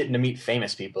it's getting to meet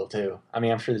famous people too. I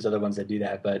mean, I'm sure there's other ones that do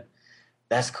that, but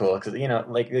that's cool because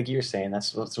like you were saying,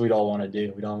 that's what we'd all want to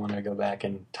do. We'd all want to go back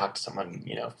and talk to someone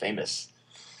famous,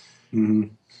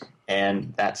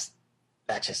 and that's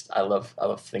just I love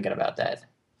thinking about that.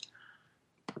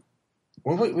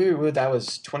 Well, that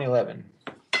was 2011.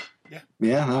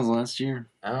 Yeah, that was last year.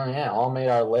 Oh yeah, all made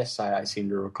our lists. I seem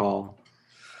to recall.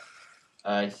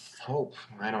 I hope.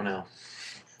 I don't know.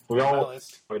 We all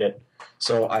enjoyed it,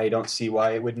 so I don't see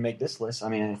why it wouldn't make this list. I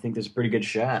mean, I think there's a pretty good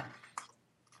shot.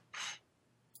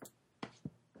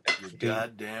 You're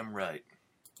goddamn right.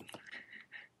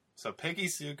 So Peggy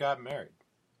Sue got married.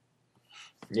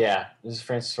 Yeah, this is a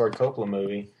Francis Ford Coppola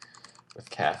movie with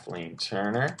Kathleen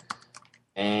Turner,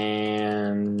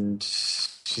 and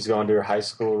she's going to her high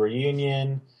school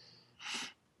reunion,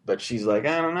 but she's like,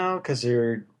 I don't know, because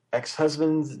her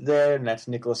ex-husband's there, and that's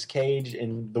Nicolas Cage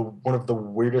in one of the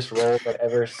weirdest roles I've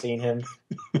ever seen him.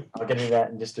 I'll get into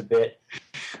that in just a bit.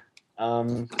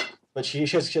 But she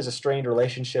has a strained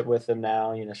relationship with him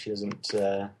now. You know, she doesn't.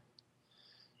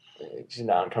 She's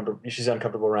not uncomfortable. She's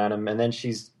uncomfortable around him, and then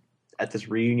she's at this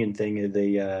reunion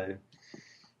thing.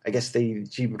 I guess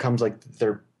she becomes like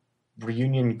their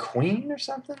reunion queen or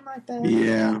something like that.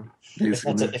 Yeah,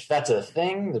 if that's a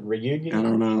thing, the reunion. I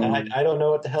don't know. I don't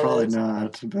know what the hell. Probably it is.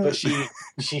 not. But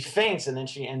she faints, and then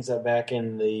she ends up back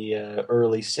in the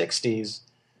early '60s,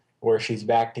 where she's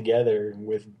back together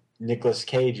with Nicolas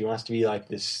Cage, who wants to be like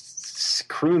this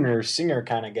crooner singer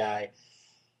kind of guy.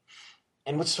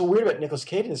 And what's so weird about Nicolas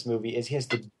Cage in this movie is he has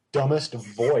the dumbest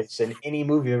voice in any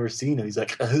movie I've ever seen. He's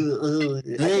like, I can't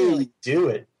really do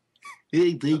it.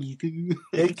 Hey,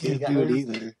 I can't do it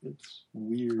either. It's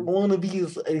weird. I want to be a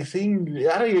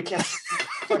singer. I don't even care.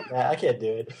 Fuck that. I can't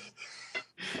do it.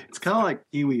 It's kind of like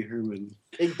Pee Wee Herman.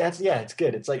 It's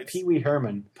good. It's like Pee Wee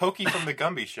Herman. Pokey from the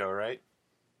Gumby Show, right?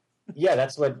 Yeah,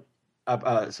 that's what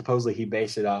supposedly he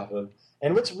based it off of.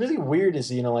 And what's really weird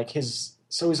is, you know, like his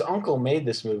uncle made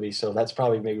this movie, so that's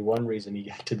probably maybe one reason he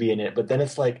got to be in it. But then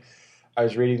it's like, I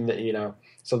was reading that, you know,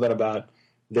 something about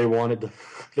they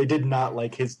did not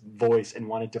like his voice and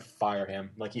wanted to fire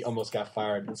him. Like he almost got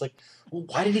fired. And it's like, well,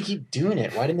 why did he keep doing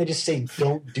it? Why didn't they just say,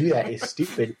 don't do that? It's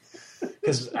stupid.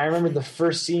 Because I remember the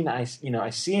first scene I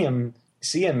see him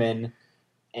in,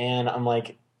 and I'm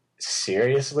like,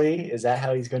 seriously? Is that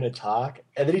how he's going to talk?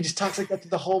 And then he just talks like that through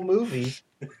the whole movie.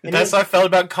 And that's how I felt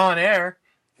about Con Air.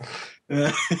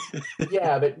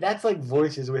 Yeah, but that's like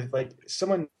voices with like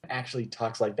someone actually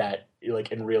talks like that,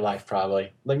 like in real life,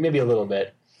 probably, like maybe a little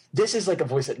bit. This is like a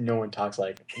voice that no one talks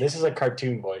like. This is a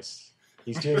cartoon voice.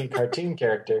 He's doing a cartoon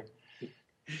character,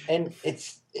 and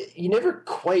you never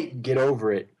quite get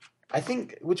over it. I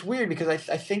think it's weird because I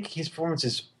think his performance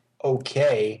is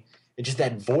okay. It's just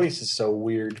that voice is so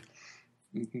weird.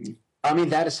 Mm-hmm. I mean,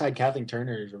 that aside, Kathleen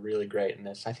Turner is really great in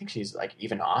this. I think she's like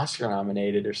even Oscar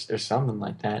nominated or something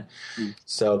like that. Mm.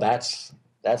 So that's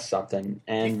something.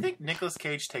 And do you think Nicolas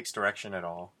Cage takes direction at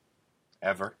all,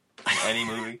 ever, in any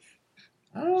movie?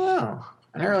 I don't know.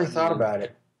 I never really thought about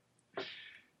it.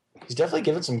 He's definitely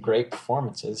given some great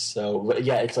performances. So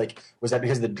yeah, it's like, was that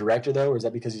because of the director though, or is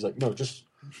that because he's like, no, just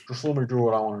let me do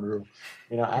what I want to do?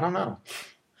 You know, I don't know.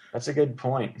 That's a good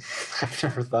point. I've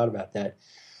never thought about that.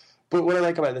 But what I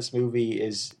like about this movie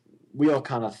is we all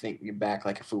kind of think back,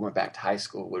 like if we went back to high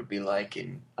school, what it would be like.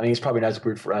 And I mean, it's probably not as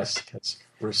weird for us because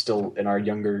we're still in our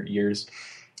younger years.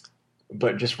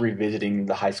 But just revisiting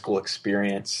the high school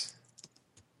experience,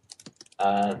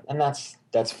 and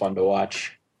that's fun to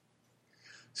watch.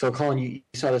 So, Colin, you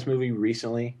saw this movie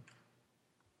recently?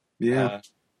 Yeah,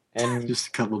 and just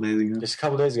a couple days ago. Just a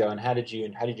couple days ago, and how did you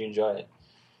enjoy it?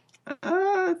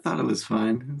 I thought it was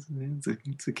fine.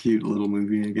 It's a cute little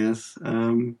movie, I guess.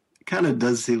 It kind of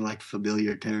does seem like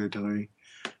familiar territory,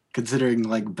 considering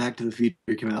like Back to the Future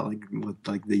came out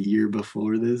like the year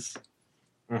before this.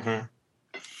 Mm-hmm.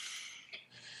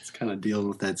 It's kind of dealing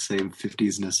with that same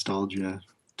 50s nostalgia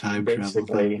time travel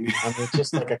thing. I mean,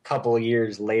 just like a couple of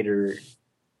years later.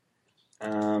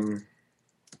 Yeah,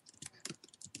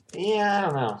 I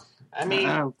don't know. I mean,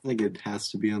 I don't think it has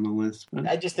to be on the list. But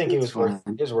I just think it was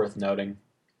worth noting.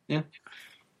 Yeah,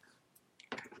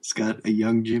 it's got a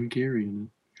young Jim Carrey in it.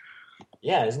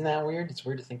 Yeah, isn't that weird? It's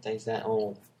weird to think that he's that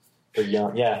old or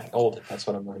young. Yeah, old. That's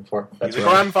what I'm looking for. That's he's a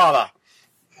grandfather.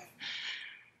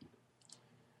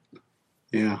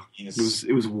 Yeah,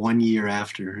 it was 1 year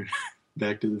after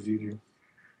Back to the Future.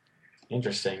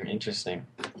 Interesting.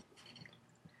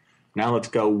 Now let's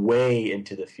go way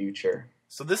into the future.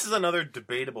 So this is another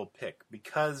debatable pick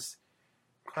because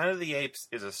Planet of the Apes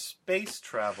is a space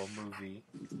travel movie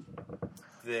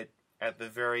that at the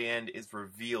very end is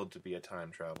revealed to be a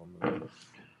time travel movie.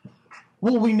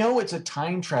 Well, we know it's a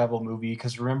time travel movie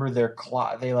because remember they're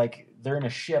in a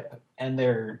ship and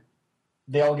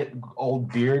they all get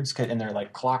old beards and their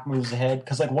like clock moves ahead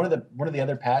because like one of the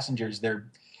other passengers I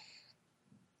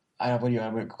don't know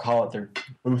what do you call it, their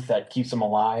booth that keeps them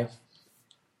alive.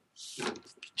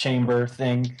 chamber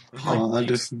thing, Pod.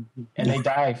 and they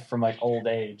die from like old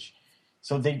age.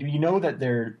 So you know that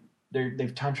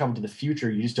they've time traveled to the future.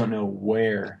 You just don't know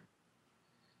where.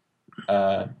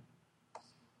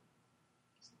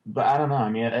 But I don't know. I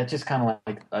mean, it's just kind of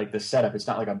like the setup. It's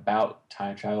not like about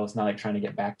time travel. It's not like trying to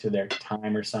get back to their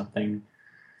time or something.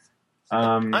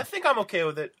 I think I'm okay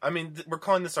with it. I mean, we're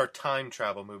calling this our time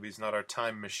travel movies, not our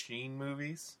time machine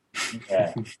movies.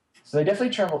 Yeah. So they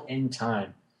definitely travel in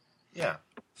time. Yeah.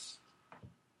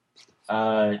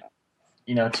 To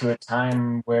a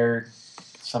time where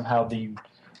somehow there's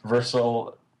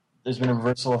been a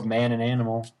reversal of man and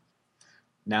animal.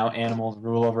 Now animals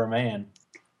rule over man.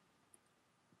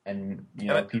 And,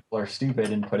 people are stupid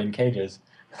and put in cages.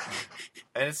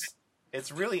 And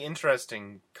it's really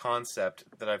interesting concept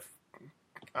that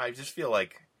I just feel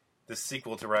like the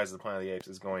sequel to Rise of the Planet of the Apes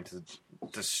is going to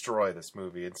destroy this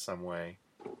movie in some way.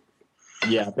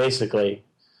 Yeah, basically.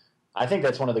 I think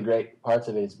that's one of the great parts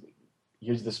of it is,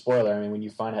 here's the spoiler, I mean, when you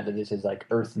find out that this is like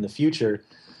Earth in the future,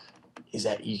 is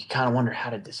that you kind of wonder, how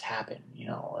did this happen?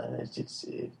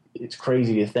 It's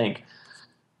crazy to think.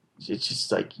 It's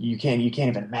just like, you can't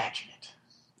even imagine it.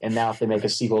 And now if they make a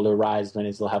sequel to Rise,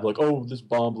 then they'll have like, oh, this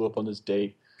bomb blew up on this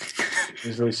date. It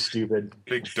was really stupid.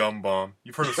 Big dumb bomb.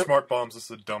 You've heard of smart bombs, this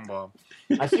is a dumb bomb.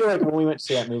 I feel like when we went to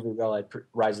see that movie, we all had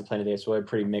Rise of the Planet of the Apes, we had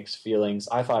pretty mixed feelings.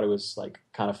 I thought it was like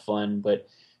kind of fun, but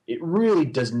it really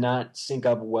does not sync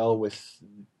up well with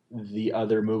the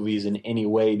other movies in any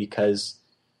way, because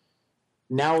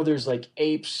now there's like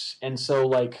apes, and so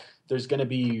like there's going to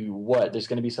be There's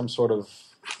going to be some sort of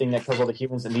thing that kills all the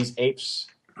humans, and these apes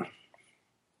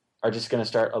are just going to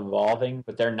start evolving,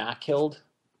 but they're not killed.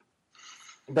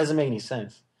 It doesn't make any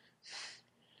sense.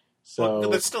 So well,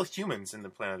 there's still humans in the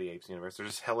Planet of the Apes universe. They're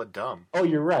just hella dumb. Oh,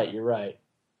 you're right.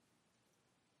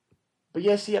 But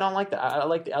yeah, see, I don't like that. I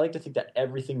like to think that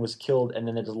everything was killed, and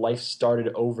then as life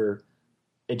started over,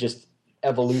 it just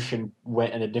evolution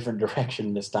went in a different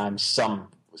direction this time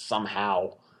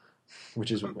somehow,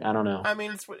 which is, I don't know. I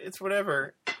mean, it's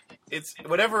whatever. It's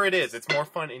whatever it is. It's more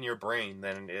fun in your brain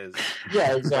than it is.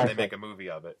 Yeah, exactly. When they make a movie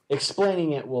of it.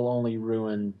 Explaining it will only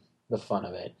ruin the fun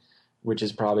of it, which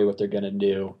is probably what they're going to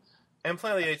do. And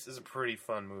Planet of the Apes is a pretty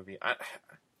fun movie. I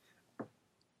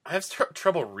have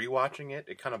trouble rewatching it.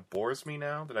 It kind of bores me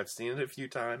now that I've seen it a few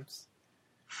times.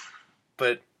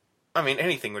 But, I mean,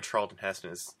 anything with Charlton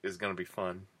Heston is going to be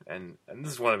fun. And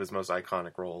this is one of his most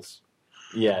iconic roles.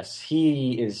 Yes,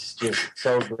 he is just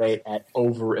so great at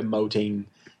over-emoting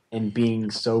and being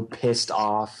so pissed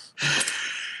off.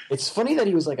 It's funny that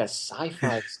he was like a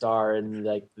sci-fi star in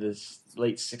like the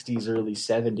late 60s, early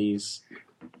 70s.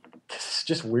 It's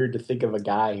just weird to think of a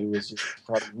guy who was just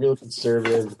real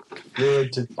conservative, really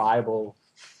into the Bible,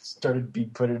 started being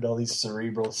put into all these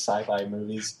cerebral sci-fi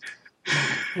movies.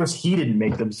 Of course, he didn't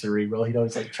make them cerebral. He'd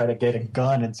always like try to get a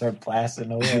gun and start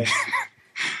blasting away.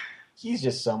 He's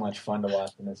just so much fun to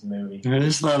watch in this movie. I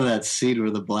just thought of that scene where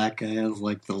the black guy has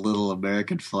like the little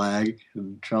American flag,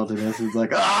 and Charlton Heston's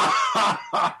like,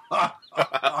 ah!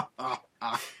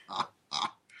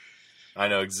 I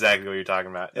know exactly what you're talking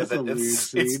about. That's a weird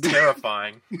scene. It's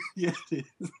terrifying. Yeah, it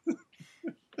is.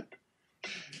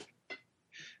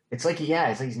 It's like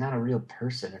he's not a real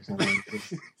person or something.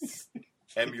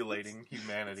 Emulating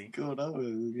humanity. What's going on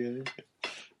with this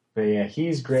guy? But yeah,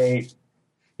 he's great.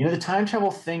 The time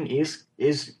travel thing is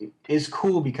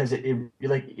cool because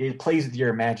it plays with your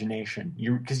imagination.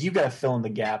 Because you've got to fill in the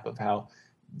gap of how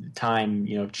time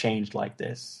changed like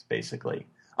this. Basically,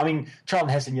 I mean, Charlton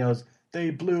Heston yells,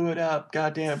 "They blew it up,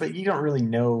 goddamn!" But you don't really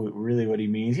know what he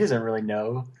means. He doesn't really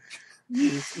know.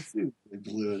 They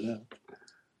blew it up.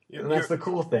 And that's the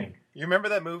cool thing. You remember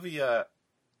that movie,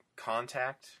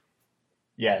 Contact?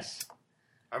 Yes.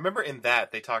 I remember in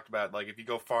that they talked about like if you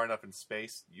go far enough in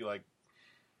space,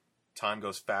 time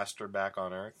goes faster back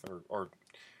on Earth, or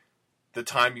the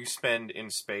time you spend in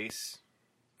space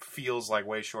feels like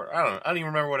way shorter. I don't even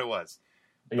remember what it was.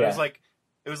 But yeah.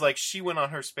 It was like she went on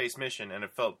her space mission, and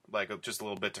it felt like just a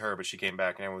little bit to her, but she came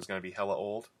back, and everyone was going to be hella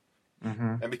old.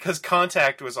 Mm-hmm. And because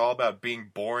Contact was all about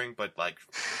being boring, but like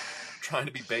trying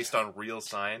to be based on real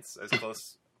science as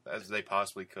close as they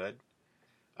possibly could,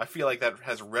 I feel like that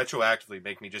has retroactively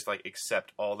make me just like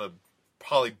accept all the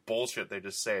probably bullshit they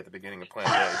just say at the beginning of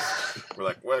Planet Apes. We're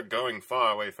like, we're going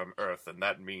far away from Earth, and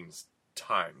that means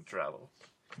time travel.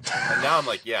 And now I'm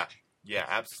like, yeah,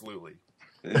 absolutely.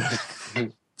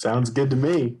 Sounds good to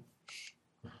me.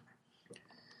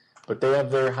 But they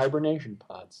have their hibernation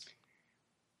pods.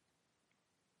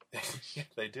 Yeah,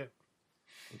 they do.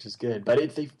 Which is good.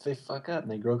 But they fuck up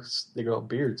and they grow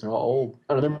beards. They're all old.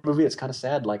 Another movie that's kind of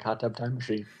sad, like Hot Tub Time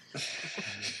Machine.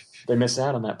 They miss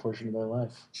out on that portion of their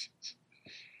life.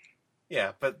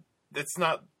 Yeah, but it's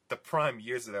not the prime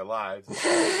years of their lives.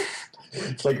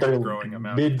 It's like their growing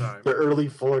amount of time. their early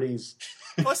 40s.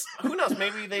 Plus, who knows?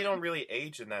 Maybe they don't really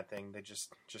age in that thing. They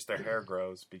just their hair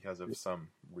grows because of some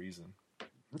reason.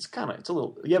 It's a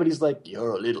little, yeah, but he's like,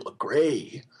 you're a little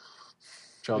gray.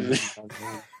 I'm a fan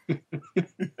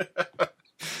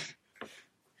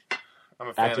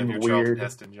Acting of your weird. Charlton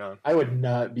Heston, John. I would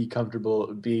not be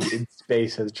comfortable being in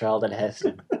space as Charlton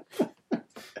Heston.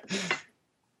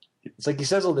 It's like he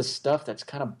says all this stuff that's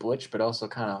kind of butch, but also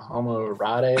kind of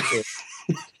homoerotic.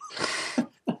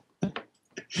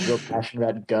 Real passionate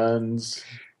about guns.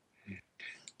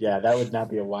 Yeah, that would not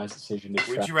be a wise decision. To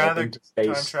Would you rather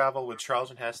time travel with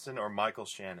Charlton Heston or Michael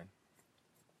Shannon?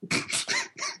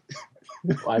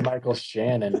 Why Michael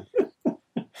Shannon?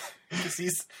 Because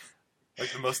he's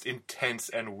like the most intense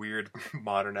and weird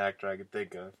modern actor I could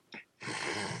think of.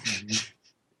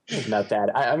 Not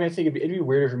that. I mean, I think it'd be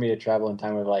weirder for me to travel in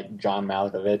time with like John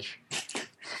Malkovich.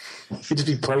 He'd just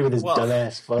be playing with his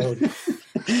dumbass phone,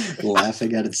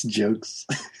 laughing at its jokes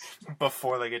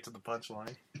before they get to the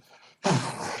punchline.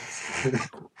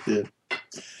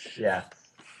 Yeah,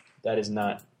 that is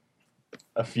not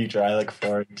a future I look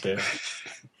forward to.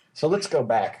 So let's go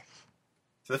back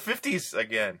to the 50s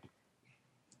again.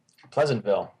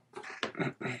 Pleasantville.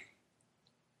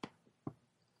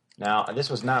 Now, this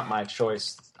was not my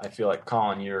choice. I feel like,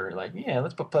 Colin, you're like, yeah,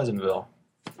 let's put Pleasantville.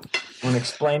 Want to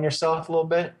explain yourself a little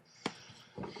bit?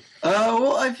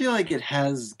 Well, I feel like it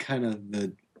has kind of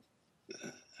the,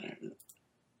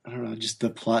 I don't know, just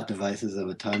the plot devices of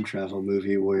a time travel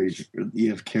movie where you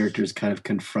have characters kind of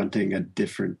confronting a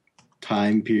different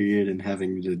time period and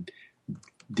having to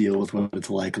deal with what it's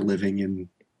like living in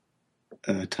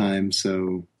a time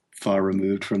so far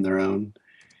removed from their own.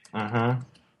 Uh-huh.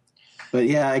 But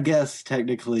yeah, I guess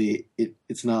technically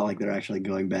it's not like they're actually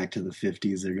going back to the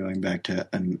 50s. They're going back to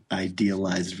an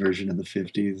idealized version of the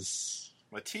 50s.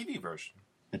 A TV version.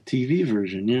 A TV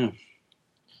version, yeah.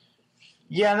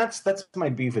 Yeah, that's my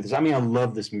beef with this. I mean, I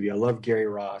love this movie. I love Gary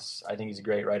Ross. I think he's a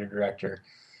great writer-director.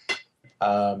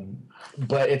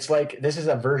 But it's like this is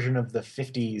a version of the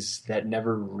 50s that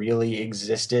never really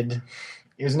existed.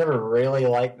 It was never really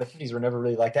like, the 50s were never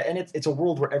really like that. And it's a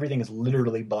world where everything is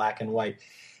literally black and white.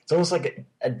 It's almost like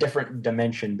a different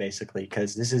dimension, basically,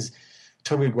 because this is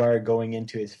Tobey Maguire going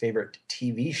into his favorite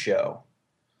TV show,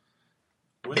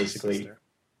 with his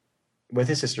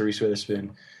sister Reese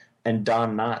Witherspoon, and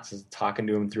Don Knotts is talking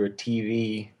to him through a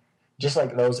TV, just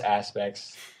like those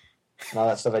aspects and all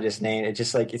that stuff I just named. It's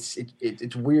just like it's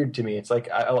weird to me. It's like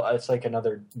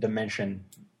another dimension.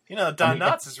 You know, Don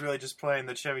Knotts is really just playing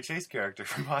the Chevy Chase character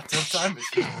from Hot Tub Time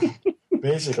Machine.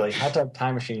 Basically, Hot Tub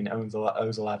Time Machine owes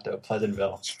a lot to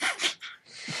Pleasantville.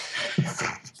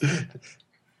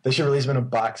 They should release them in a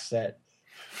box set.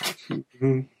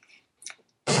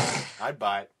 I'd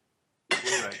buy it.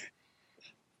 Blu-ray.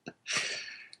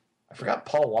 I forgot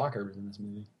Paul Walker was in this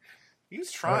movie. He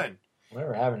was trying.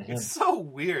 Whatever happened to him? It's so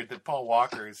weird that Paul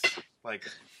Walker is like,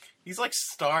 he's like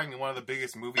starring in one of the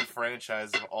biggest movie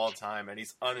franchises of all time, and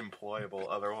he's unemployable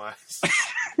otherwise.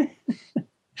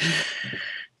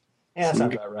 Yeah, that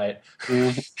sounds about right.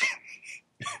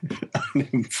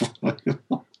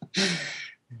 Unemployable.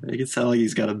 Make it sound like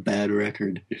he's got a bad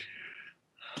record.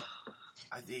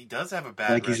 He does have a bad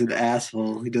like record. He's an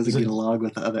asshole. He doesn't get along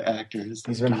with the other actors.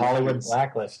 He's been Hollywood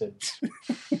blacklisted.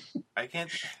 I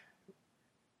can't...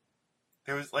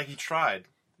 There was, like, he tried.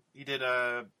 He did,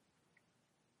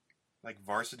 like,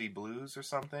 Varsity Blues or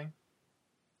something.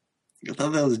 I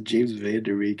thought that was James Van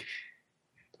Der Beek.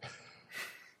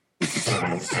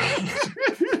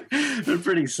 They're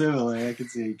pretty similar. I can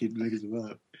see he could mix them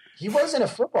up. He was in a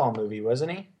football movie,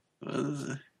 wasn't he?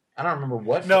 I don't remember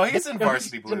what. No, he's in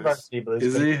Varsity Blues. He's in Varsity Blues.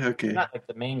 Is he? Okay. He's not like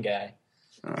the main guy.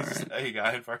 All right. He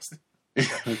got in Varsity.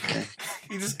 Okay.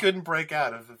 He just couldn't break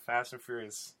out of the Fast and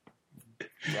Furious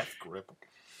death grip.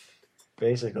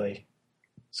 Basically.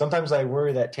 Sometimes I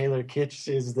worry that Taylor Kitsch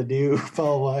is the new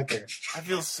Paul Walker. I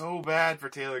feel so bad for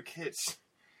Taylor Kitsch.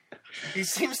 He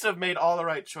seems to have made all the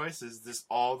right choices.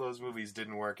 All those movies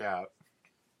didn't work out.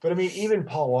 But I mean, even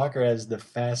Paul Walker has the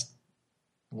fast,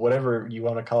 whatever you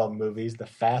want to call them movies, the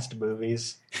fast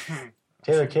movies.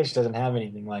 Taylor Kitsch doesn't have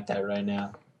anything like that right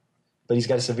now. But he's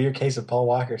got a severe case of Paul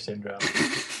Walker syndrome.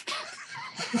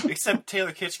 Except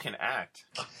Taylor Kitsch can act.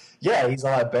 Yeah, he's a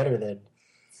lot better than...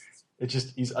 It's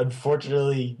just, he's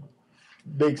unfortunately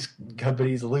makes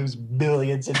companies lose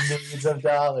millions and millions of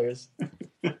dollars.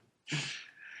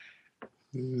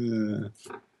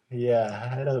 Yeah,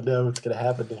 I don't know what's going to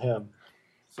happen to him.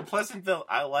 So Pleasantville,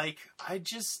 I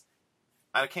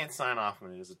I can't sign off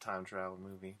on it as a time travel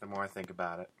movie. The more I think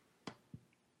about it,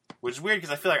 which is weird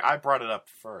because I feel like I brought it up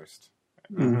first.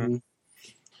 Mm-hmm.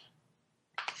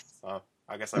 So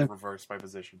I guess I've reversed my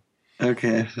position.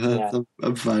 Okay,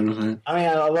 I'm fine with it. I mean,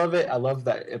 I love it. I love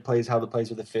that it plays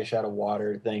with the fish out of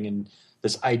water thing and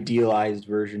this idealized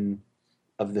version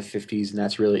of the 50s, and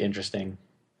that's really interesting.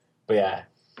 But yeah,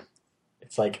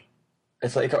 it's like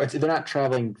they're not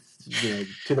traveling,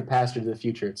 to the past or to the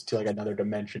future. It's to like another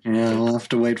dimension. Yeah, we'll have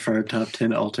to wait for our top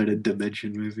 10 alternate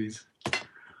dimension movies.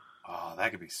 Oh,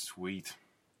 that could be sweet.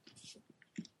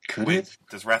 Could Wait, it?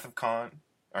 does Wrath of Khan,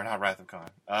 or not Wrath of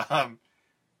Khan,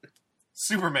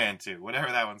 Superman 2,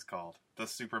 whatever that one's called, the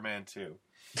Superman 2.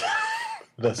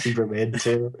 The Superman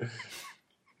 2.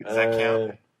 Does that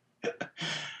count?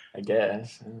 I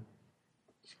guess.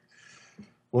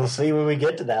 We'll see when we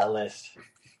get to that list.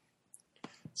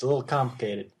 It's a little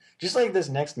complicated. Just like this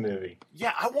next movie.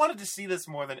 Yeah, I wanted to see this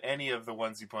more than any of the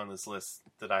ones you put on this list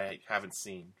that I haven't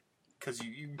seen. Because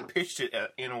you pitched it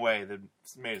in a way that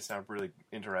made it sound really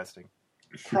interesting.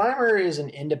 Primer is an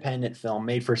independent film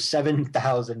made for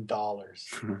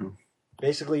 $7,000.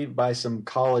 Basically by some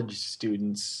college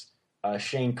students,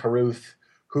 Shane Carruth,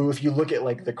 who, if you look at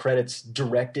like the credits,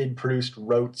 directed, produced,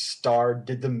 wrote, starred,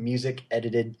 did the music,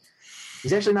 edited.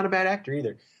 He's actually not a bad actor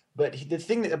either. But the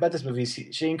thing about this movie is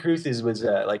Shane Carruth has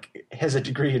a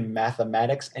degree in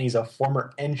mathematics, and he's a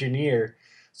former engineer.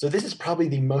 So this is probably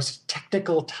the most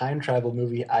technical time travel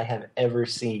movie I have ever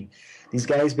seen. These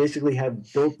guys basically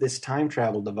have built this time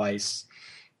travel device,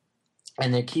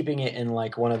 and they're keeping it in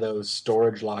like one of those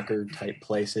storage locker type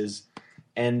places.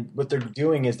 And what they're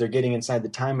doing is they're getting inside the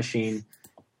time machine,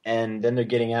 and then they're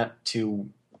getting out to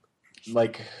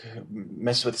like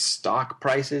mess with stock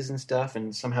prices and stuff,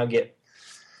 and somehow get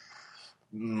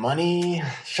money.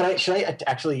 Should I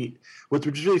actually? What's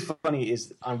really funny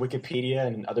is on Wikipedia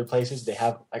and in other places they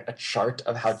have like a chart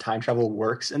of how time travel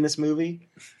works in this movie.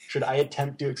 Should I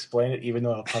attempt to explain it, even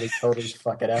though I'll probably totally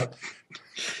fuck it up?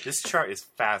 This chart is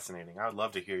fascinating. I would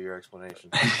love to hear your explanation.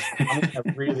 I'm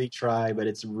gonna really try, but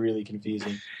it's really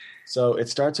confusing. So it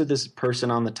starts with this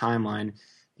person on the timeline.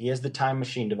 He has the time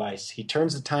machine device. He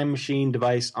turns the time machine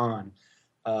device on.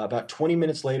 About 20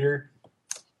 minutes later,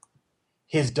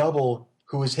 his double,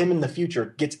 who is him in the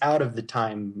future, gets out of the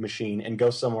time machine and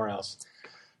goes somewhere else.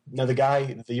 Now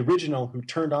the original who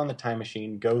turned on the time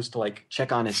machine goes to like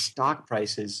check on his stock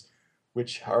prices,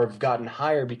 which have gotten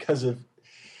higher because of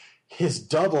his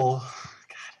double.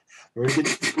 God,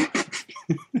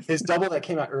 his double that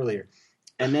came out earlier.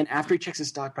 And then after he checks his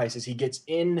stock prices, he gets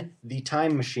in the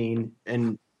time machine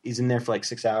and he's in there for like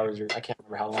 6 hours, or I can't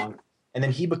remember how long. And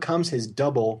then he becomes his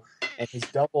double, and his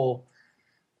double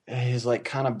is like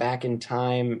kind of back in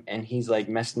time, and he's like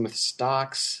messing with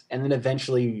stocks, and then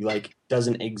eventually like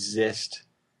doesn't exist.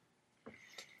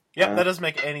 Yep, that doesn't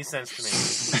make any sense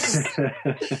to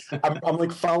me. I'm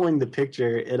like following the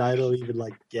picture, and I don't even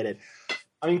like get it.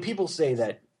 I mean, people say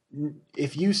that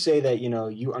if you say that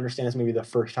you understand this movie the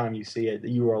first time you see it,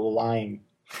 you are lying.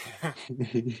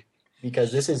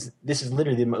 Because this is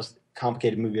literally the most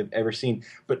complicated movie I've ever seen.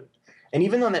 And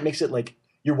even though that makes it like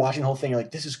you're watching the whole thing, you're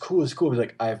like, this is cool, it's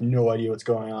like, I have no idea what's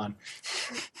going on.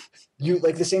 You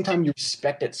like, at the same time, you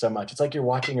respect it so much. It's like you're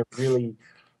watching a really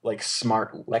like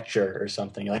smart lecture or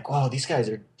something. You're like, wow, these guys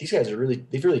are really,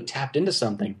 they've really tapped into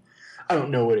something. I don't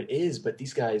know what it is, but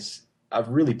these guys, I've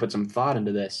really put some thought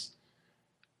into this.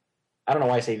 I don't know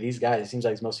why I say these guys. It seems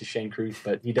like it's mostly Shane Carruth,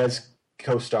 but he does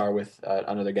co-star with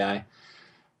another guy.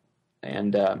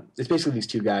 And it's basically these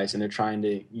two guys, and they're trying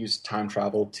to use time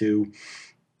travel to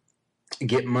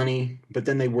get money, but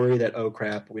then they worry that, oh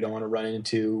crap, we don't want to run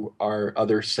into our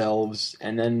other selves.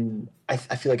 And then I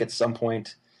feel like at some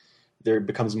point there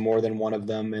becomes more than one of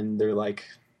them, and they're like,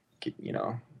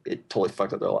 it totally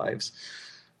fucked up their lives.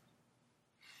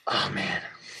 Oh man.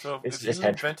 So if you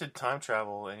invented time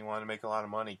travel and you wanted to make a lot of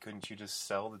money, couldn't you just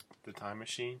sell the time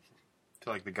machine to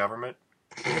like the government?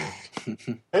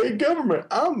 Hey government,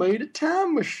 I made a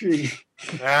time machine.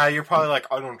 You're probably like,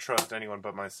 I don't trust anyone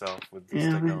but myself with this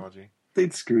technology.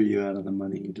 They'd screw you out of the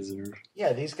money you deserve.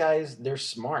 Yeah, these guys, they're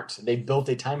smart. They built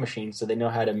a time machine, so they know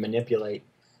how to manipulate.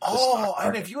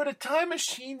 And if you had a time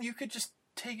machine, you could just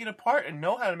take it apart and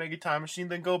know how to make a time machine,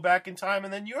 then go back in time,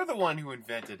 and then you're the one who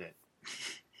invented it.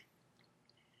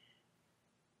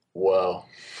 Whoa.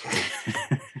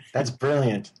 That's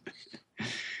brilliant.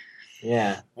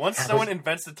 Yeah. Once someone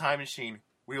invents the time machine,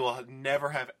 we will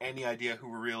never have any idea who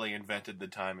really invented the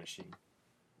time machine.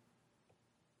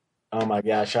 Oh my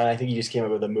gosh, Sean, I think you just came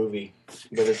up with a movie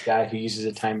with this guy who uses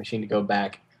a time machine to go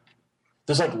back.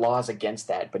 There's like laws against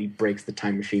that, but he breaks the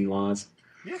time machine laws.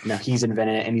 Yeah. Now he's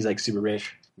invented it, and he's like super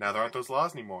rich. Now there aren't those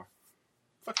laws anymore.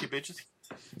 Fuck you, bitches.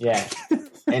 Yeah,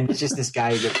 and it's just this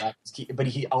guy who gets back, but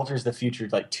he alters the future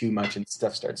like too much, and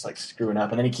stuff starts like screwing up,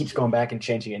 and then he keeps going back and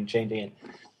changing it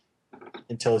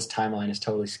until his timeline is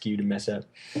totally skewed and messed up.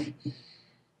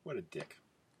 What a dick.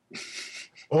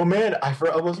 Oh man,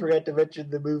 almost forgot to mention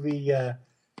the movie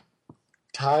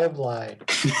Timeline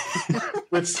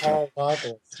with Saul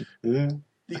Watkins, the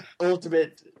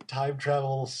ultimate time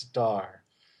travel star.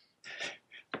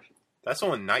 That's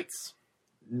on Knights.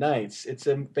 Knights. It's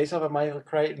based off a Michael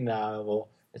Crichton novel.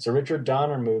 It's a Richard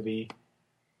Donner movie.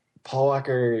 Paul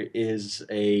Walker is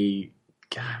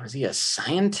was he a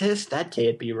scientist? That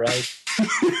can't be right.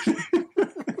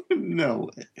 No.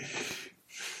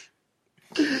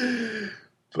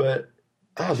 But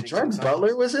Gerard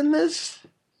Butler was in this.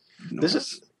 No.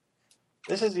 This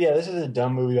is a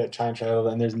dumb movie about time travel,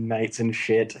 and there's knights and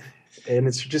shit, and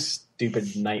it's just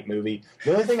stupid night movie.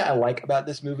 The only thing I like about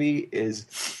this movie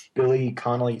is Billy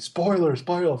Connolly. Spoiler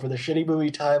for the shitty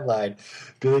movie Timeline.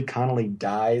 Billy Connolly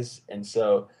dies, and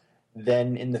so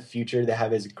then in the future they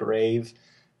have his grave,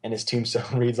 and his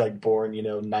tombstone reads like born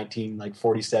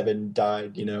 1947,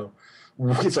 died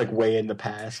it's like way in the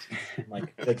past,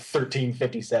 like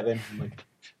 1357. I'm like,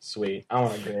 sweet, I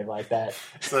want a grave like that.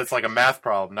 So it's like a math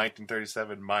problem: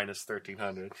 1937 minus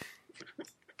 1300.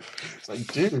 It's like,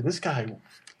 dude, this guy,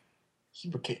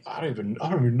 I don't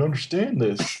even understand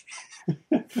this.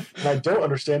 And I don't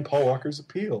understand Paul Walker's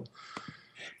appeal.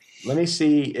 Let me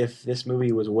see if this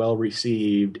movie was well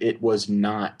received. It was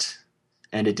not,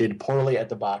 and it did poorly at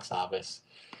the box office.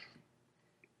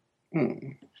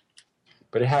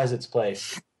 But it has its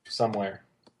place somewhere.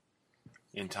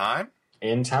 In time?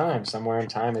 In Time. Somewhere in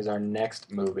Time is our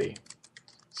next movie.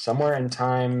 Somewhere in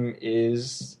Time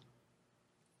is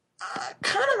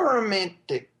kind of a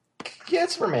romantic. Yeah,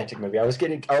 it's a romantic movie. I always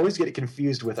get it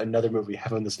confused with another movie I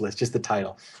have on this list, just the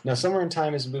title. Now, Somewhere in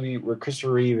Time is a movie where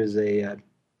Christopher Reeve is a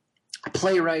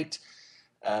playwright,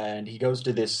 and he goes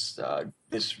to this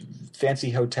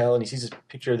fancy hotel, and he sees this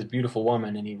picture of this beautiful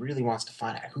woman, and he really wants to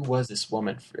find out who was this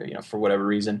woman for whatever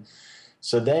reason.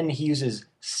 So then he uses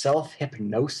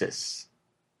self-hypnosis.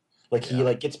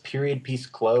 He gets period piece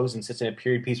clothes and sits in a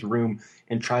period piece room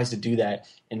and tries to do that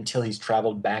until he's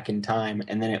traveled back in time,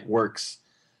 and then it works.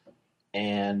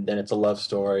 And then it's a love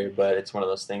story, but it's one of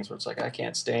those things where it's like, I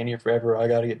can't stay in here forever. I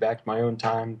got to get back to my own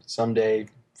time someday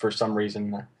for some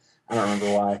reason. I don't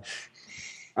remember why.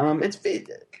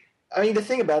 The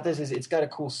thing about this is it's got a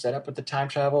cool setup with the time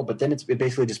travel, but then it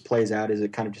basically just plays out as a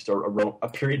kind of just a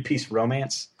period piece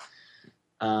romance.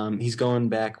 He's going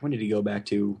back. When did he go back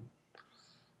to?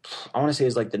 I want to say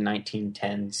it's like the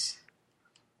 1910s,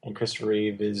 and Christopher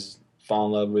Reeve is fall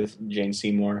in love with Jane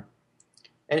Seymour,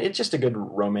 and it's just a good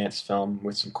romance film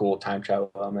with some cool time travel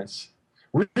elements.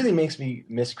 Really makes me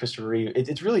miss Christopher Reeve.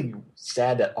 It's really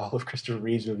sad that all of Christopher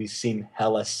Reeve's movies seem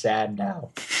hella sad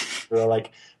now. They're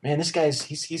like, man, this guy's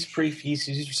he's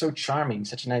so charming,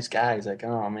 such a nice guy. He's like,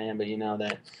 oh man, but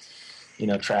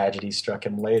tragedy struck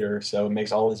him later, so it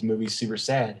makes all his movies super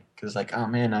sad. Because like, oh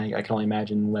man, I can only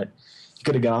imagine what he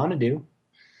could have gone on to do.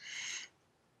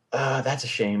 That's a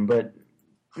shame, but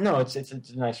no, it's a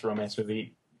nice romance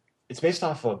movie. It's based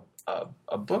off of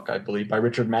a book, I believe, by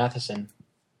Richard Matheson,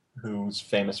 who's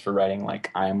famous for writing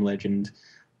like I Am Legend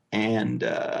and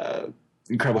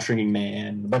Incredible Shrinking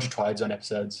Man, a bunch of Twilight Zone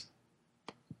episodes.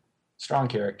 Strong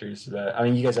characters, but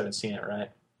you guys haven't seen it,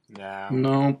 right? No.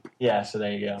 Nope. Yeah, so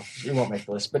there you go. It won't make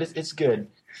the list, but it's good.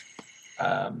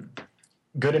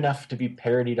 Good enough to be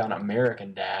parodied on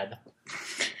American Dad.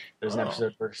 There's an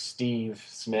episode where Steve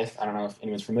Smith, I don't know if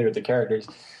anyone's familiar with the characters,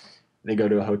 they go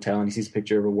to a hotel and he sees a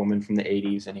picture of a woman from the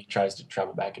 80s and he tries to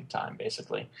travel back in time,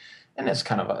 basically. And that's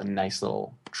kind of a nice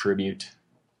little tribute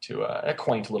to a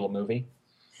quaint little movie.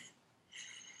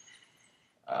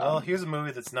 Well, here's a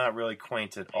movie that's not really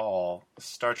quaint at all.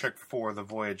 Star Trek IV: The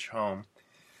Voyage Home.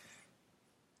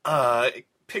 It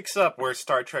picks up where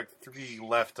Star Trek III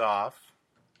left off,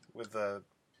 with our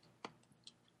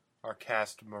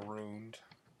cast marooned.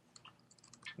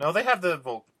 No, they have the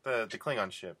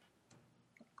Klingon ship.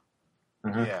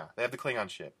 Mm-hmm. Yeah, they have the Klingon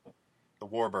ship, the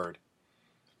Warbird.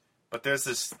 But there's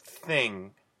this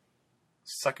thing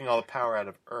sucking all the power out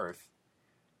of Earth,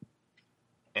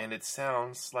 and it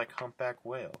sounds like humpback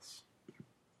whales.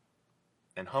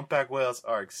 And humpback whales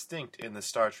are extinct in the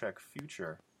Star Trek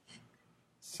future.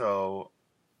 So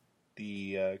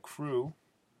the crew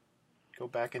go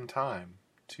back in time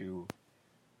to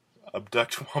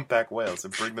abduct humpback whales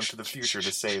and bring them to the future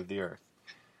to save the Earth.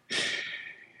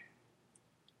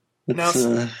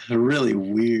 It's a really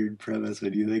weird premise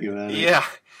when you think about it. Yeah.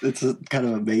 It's kind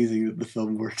of amazing that the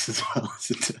film works as well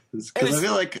as it does. Because I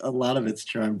feel like a lot of its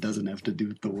charm doesn't have to do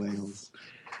with the whales.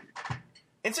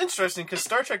 It's interesting because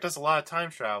Star Trek does a lot of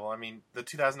time travel. I mean, the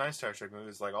 2009 Star Trek movie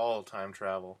is like all time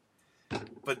travel.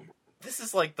 But this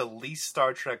is like the least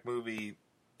Star Trek movie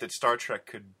that Star Trek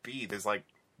could be. There's like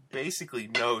basically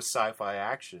no sci-fi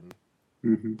action,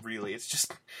 really. It's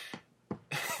just...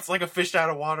 It's like a fish out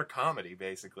of water comedy,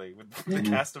 basically, with the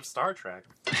cast of Star Trek.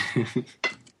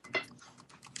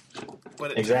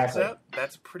 But it turns out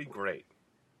that's pretty great.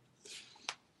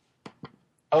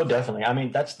 Oh, definitely. I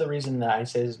mean, that's the reason that I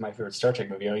say this is my favorite Star Trek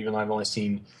movie, even though I've only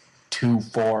seen 2,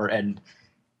 4, and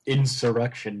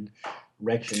Insurrection,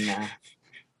 whatever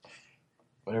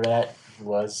that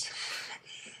was.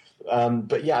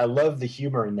 But yeah, I love the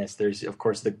humor in this. There's, of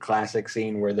course, the classic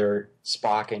scene where they're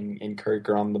Spock and Kirk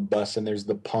are on the bus, and there's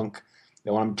the punk.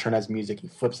 They want him to turn on his music. He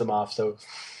flips them off, so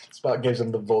Spock gives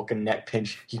him the Vulcan neck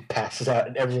pinch. He passes out,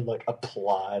 and everyone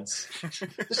applauds.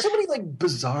 There's so many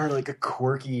bizarre,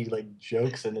 quirky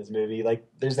jokes in this movie.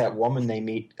 There's that woman they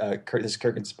meet. This is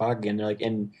Kirk and Spock again. They're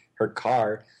in her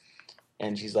car.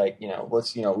 And she's like, we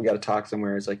got to talk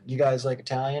somewhere. It's like, you guys like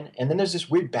Italian? And then there's this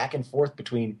weird back and forth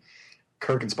between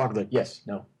Kirk and Spock. Like, yes,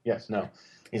 no, yes, no.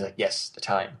 He's like, yes,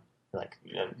 Italian.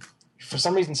 For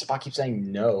some reason, Spock keeps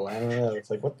saying no. I don't know.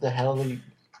 It's like, what the hell?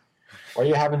 Why are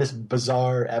you having this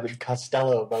bizarre Abbott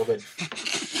Costello moment?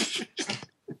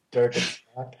 Kirk and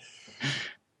Spock.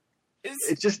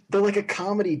 It's just, they're like a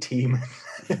comedy team.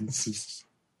 This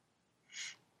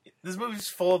movie's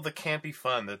full of the campy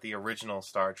fun that the original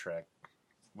Star Trek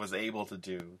was able to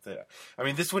do. I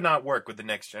mean, this would not work with the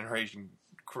Next Generation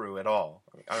crew at all.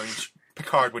 I mean,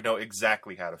 Picard would know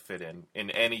exactly how to fit in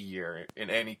any year,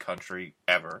 in any country,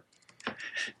 ever.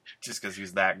 Just because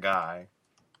he's that guy.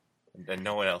 And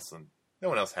no one else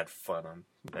had fun on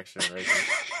Next Generation.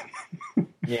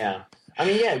 Yeah. I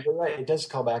mean, yeah, you're right. It does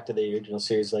call back to the original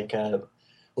series. What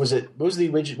was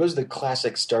the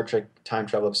classic Star Trek time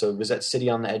travel episode? Was that City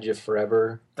on the Edge of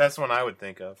Forever? That's one I would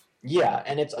think of. Yeah,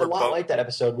 and it's a lot like that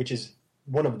episode, which is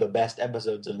one of the best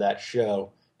episodes of that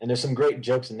show. And there's some great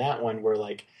jokes in that one where,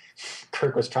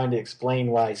 Kirk was trying to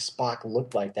explain why Spock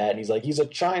looked like that, and he's like, he's a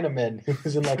Chinaman who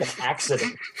was in, an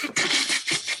accident.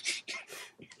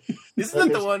 Isn't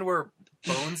that the one where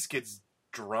Bones gets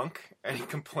drunk and he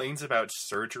complains about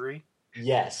surgery?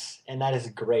 Yes, and that is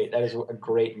great. That is a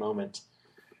great moment.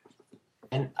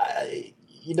 And,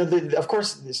 of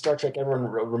course, Star Trek, everyone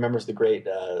remembers the great,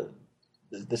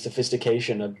 the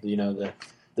sophistication of, the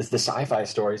sci-fi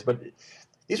stories, but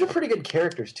these were pretty good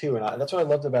characters, too, and that's what I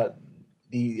loved about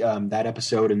that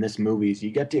episode in this movie. Is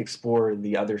you get to explore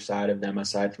the other side of them,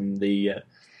 aside from the,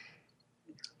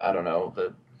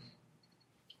 the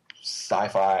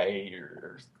sci-fi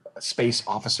or space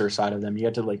officer side of them. You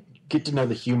get to, get to know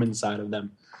the human side of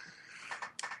them.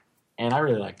 And I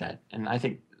really like that. And I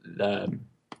think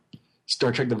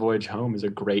Star Trek The Voyage Home is a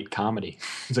great comedy.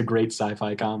 It's a great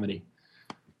sci-fi comedy.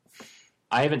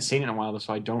 I haven't seen it in a while,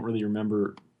 so I don't really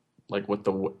remember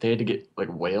what they had to get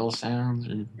whale sounds.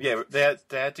 Or... Yeah, they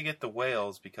had to get the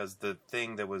whales because the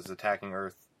thing that was attacking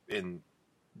Earth in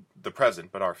the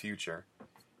present, but our future,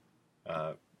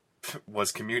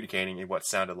 was communicating in what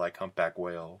sounded like humpback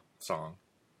whale song.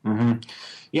 Mm-hmm.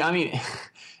 Yeah, I mean,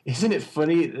 isn't it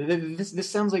funny? This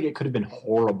sounds like it could have been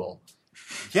horrible.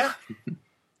 Yeah.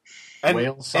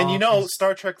 And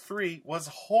Star Trek 3 was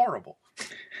horrible.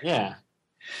 Yeah.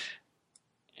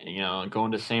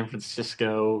 Going to San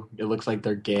Francisco, it looks like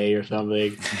they're gay or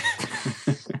something.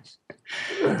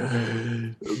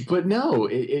 But no,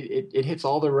 it hits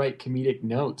all the right comedic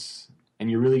notes,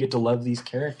 and you really get to love these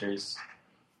characters.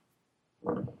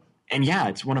 And yeah,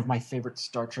 it's one of my favorite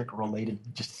Star Trek related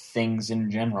just things in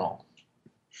general.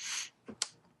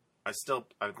 I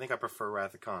think I prefer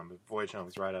Wrath of Khan, but Voyage Home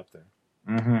is right up there.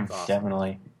 Mm-hmm, awesome.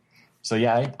 Definitely. So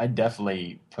yeah, I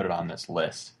definitely put it on this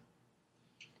list.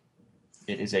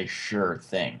 It is a sure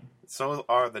thing. So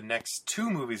are the next 2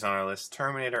 movies on our list,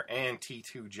 Terminator and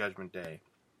T2 Judgment Day.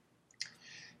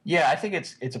 Yeah, I think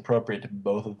it's appropriate to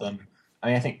both of them. I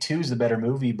mean, I think 2 is the better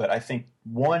movie, but I think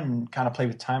 1 kind of played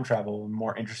with time travel in a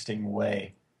more interesting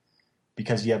way.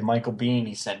 Because you have Michael Biehn,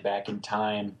 he's sent back in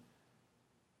time.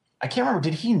 I can't remember,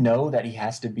 did he know that he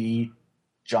has to be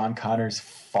John Connor's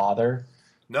father?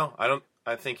 No, I don't.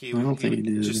 I think he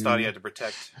just thought he had to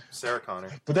protect Sarah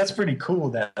Connor. But that's pretty cool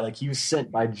that he was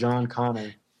sent by John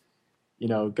Connor,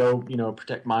 go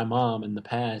protect my mom in the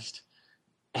past,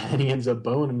 and then he ends up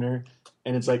boning her,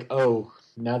 and it's like, oh,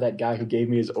 now that guy who gave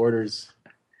me his orders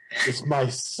is my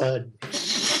son.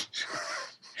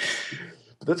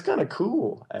 But that's kind of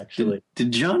cool, actually.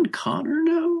 Did John Connor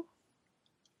know?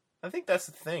 I think that's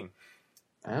the thing.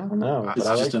 I don't know. It's It's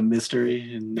but just a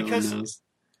mystery, and no one Because- knows.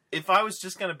 If I was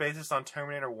just going to base this on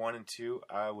Terminator 1 and 2,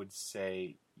 I would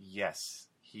say yes,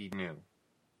 he knew.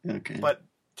 Okay. But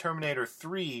Terminator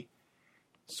 3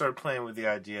 started playing with the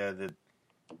idea that,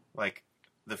 like,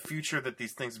 the future that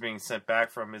these things are being sent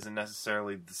back from isn't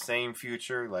necessarily the same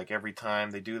future. Like, every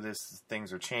time they do this,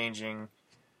 things are changing.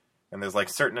 And there's, like,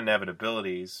 certain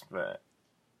inevitabilities. But,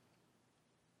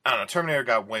 I don't know, Terminator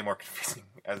got way more confusing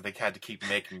as they had to keep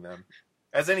making them.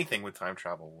 As anything with time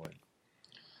travel would.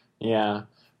 Yeah,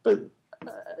 but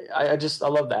I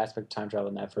love the aspect of time travel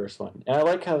in that first one, and I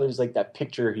like how there's like that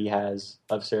picture he has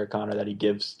of Sarah Connor that he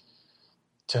gives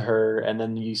to her, and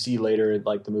then you see later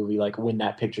like the movie like when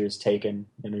that picture is taken,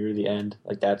 near the end,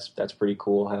 like that's pretty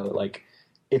cool. How like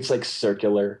it's like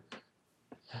circular.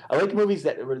 I like movies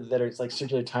that are it's like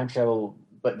circular time travel,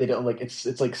 but they don't like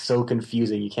it's like so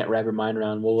confusing. You can't wrap your mind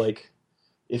around. Well, like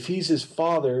if he's his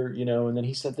father, and then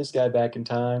he sent this guy back in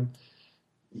time.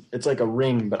 It's like a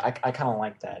ring, but I kind of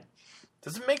like that.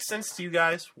 Does it make sense to you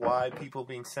guys why people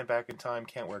being sent back in time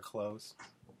can't wear clothes?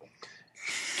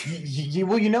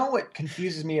 Well, what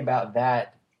confuses me about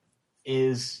that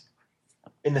is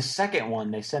in the second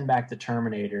one, they send back the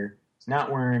Terminator. He's not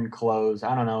wearing clothes.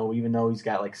 I don't know, even though he's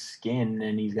got like skin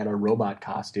and he's got a robot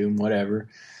costume, whatever.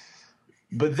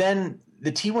 But then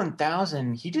the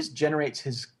T-1000, he just generates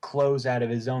his clothes out of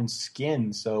his own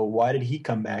skin. So why did he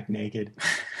come back naked?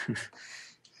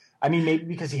 I mean, maybe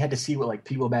because he had to see what like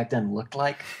people back then looked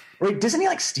like. Or doesn't he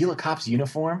like steal a cop's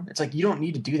uniform? It's like you don't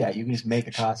need to do that. You can just make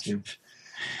a costume.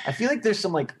 I feel like there's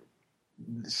some like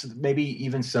maybe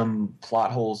even some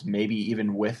plot holes. Maybe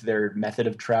even with their method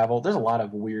of travel. There's a lot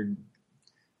of weird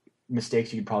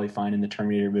mistakes you could probably find in the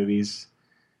Terminator movies.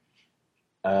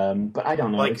 But I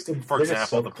don't know. Like, They're for just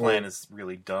example, so the cool. plan is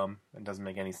really dumb and doesn't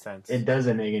make any sense. It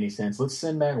doesn't make any sense. Let's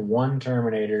send back one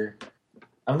Terminator.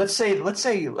 Let's say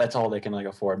that's all they can like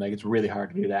afford. Like it's really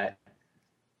hard to do that.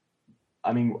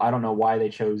 I mean, I don't know why they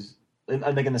chose.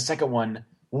 I think in the second one,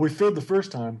 well, we failed the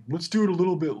first time. Let's do it a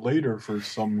little bit later for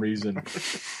some reason.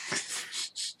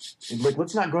 Like,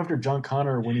 let's not go after John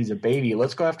Connor when he's a baby.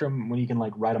 Let's go after him when he can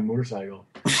like ride a motorcycle.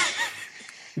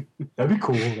 That'd be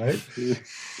cool, right?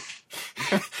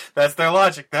 That's their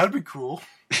logic. That'd be cool.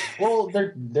 Well,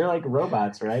 they're like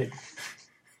robots, right?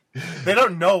 They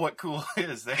don't know what cool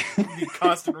is. They need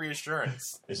constant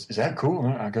reassurance. Is that cool?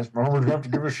 I guess we're gonna have to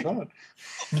give it a shot.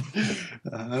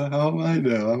 How am I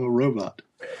know? I'm a robot.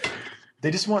 They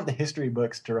just want the history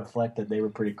books to reflect that they were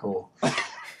pretty cool.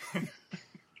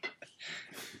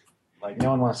 Like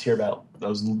no one wants to hear about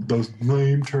those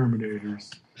lame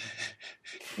Terminators.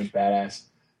 They're badass.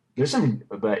 There's some,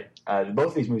 but both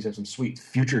of these movies have some sweet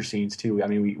future scenes too. I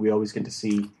mean, we always get to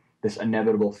see this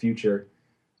inevitable future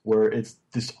where it's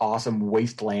this awesome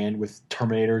wasteland with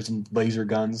Terminators and laser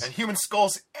guns. And human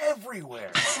skulls everywhere.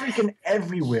 Freaking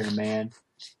everywhere, man.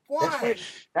 Why?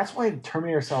 That's why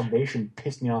Terminator Salvation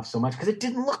pissed me off so much, because it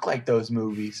didn't look like those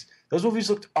movies. Those movies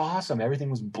looked awesome.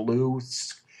 Everything was blue,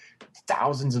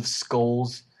 thousands of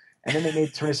skulls. And then they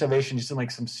made Terminator Salvation just in like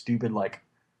some stupid like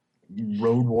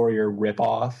Road Warrior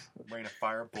ripoff. Rain of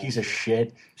Fire. Piece of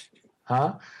shit.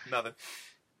 Huh? Nothing.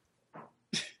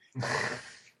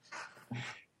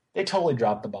 They totally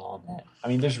dropped the ball on that. I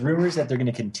mean, there's rumors that they're going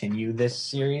to continue this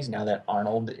series now that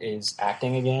Arnold is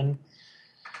acting again.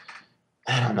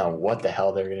 I don't know what the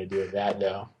hell they're going to do with that,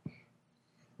 though.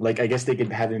 Like, I guess they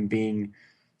could have him being,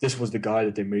 this was the guy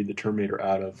that they made the Terminator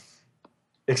out of.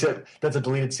 Except that's a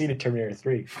deleted scene in Terminator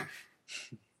 3.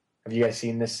 Have you guys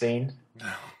seen this scene?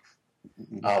 No.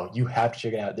 Oh, you have to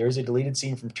check it out. There's a deleted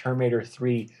scene from Terminator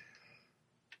 3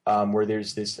 where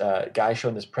there's this guy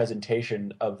showing this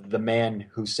presentation of the man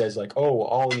who says, like, oh,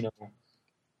 I'll,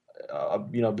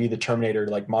 be the Terminator,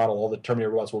 like, model. All the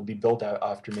Terminator robots will be built out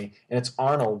after me. And it's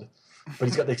Arnold, but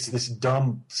he's got this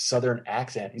dumb Southern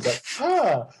accent. He's like,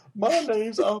 my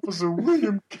name's Officer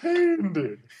William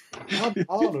Candid. I'm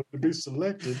honored to be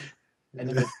selected.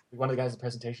 And then one of the guys in the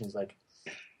presentation is like,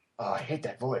 oh, I hate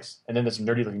that voice. And then this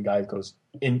nerdy-looking guy goes,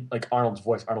 in, like, Arnold's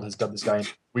voice. Arnold has dubbed this guy in,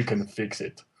 we can fix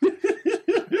it.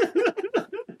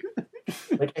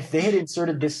 Like, if they had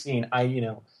inserted this scene,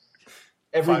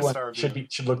 everyone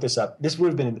should look this up. This would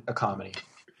have been a comedy.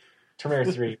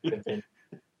 Terminator 3 would have been,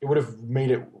 it would have made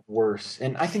it worse.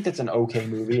 And I think that's an okay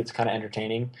movie. It's kind of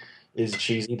entertaining. It's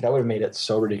cheesy. But that would have made it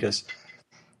so ridiculous.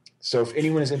 So if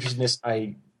anyone is interested in this,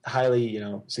 I highly,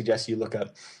 suggest you look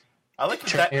up. I like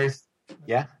Terminator.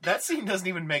 Yeah? That scene doesn't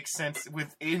even make sense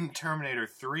within Terminator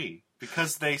 3.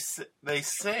 Because they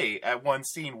say at one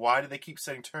scene, why do they keep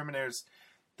sending Terminators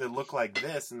that look like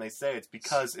this, and they say it's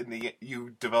because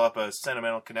you develop a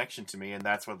sentimental connection to me, and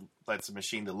that's what lets a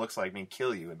machine that looks like me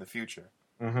kill you in the future.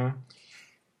 Mm-hmm.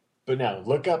 But now,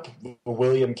 look up the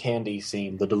William Candy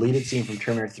scene, the deleted scene from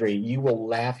Terminator 3. You will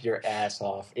laugh your ass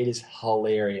off. It is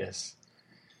hilarious.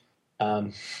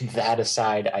 That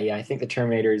aside, I think the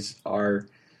Terminators are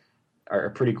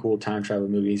pretty cool time travel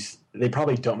movies. They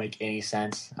probably don't make any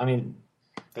sense. I mean,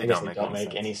 I guess they don't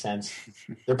make any sense.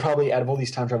 They're probably, out of all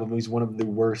these time travel movies, one of the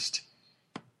worst,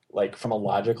 like, from a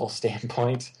logical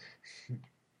standpoint.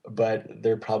 But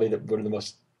they're probably one of the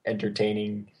most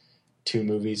entertaining 2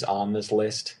 movies on this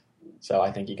list. So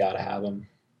I think you got to have them.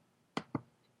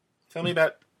 Tell me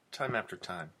about Time After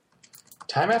Time.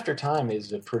 Time After Time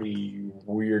is a pretty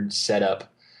weird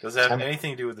setup. Does it have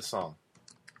anything to do with the song?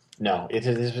 No,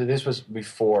 this was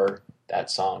before that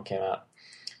song came out.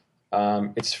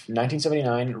 It's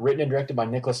 1979, written and directed by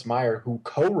Nicholas Meyer, who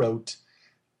co-wrote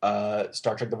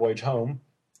Star Trek: The Voyage Home.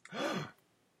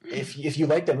 If you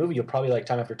like that movie, you'll probably like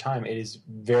Time After Time. It is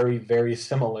very, very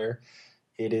similar.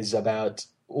 It is about...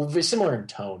 Well, similar in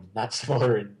tone, not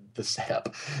similar in the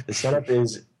setup. The setup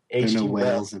is H.G. There are no Wells.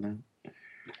 whales in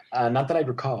it. Not that I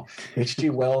recall.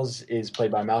 H.G. Wells is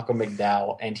played by Malcolm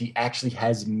McDowell, and he actually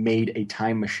has made a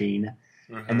time machine.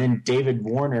 Mm-hmm. And then David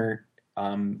Warner,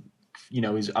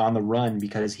 is on the run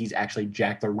because he's actually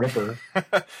Jack the Ripper.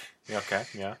 Okay,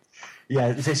 yeah. Yeah,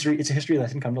 it's a history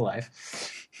lesson come to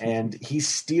life. And he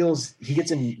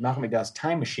gets in Malcolm McDowell's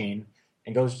time machine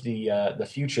and goes to the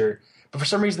future. But for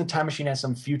some reason, the time machine has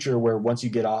some future where once you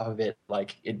get off of it,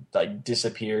 it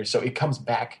disappears. So it comes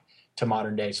back to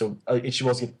modern day. So H.G.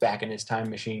 Wells gets back in his time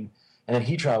machine, and then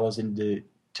he travels into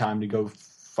time to go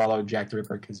follow Jack the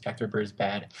Ripper because Jack the Ripper is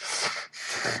bad.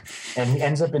 And he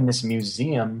ends up in this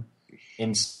museum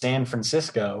in San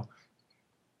Francisco.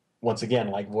 Once again,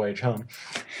 like Voyage Home,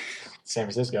 San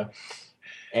Francisco,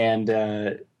 and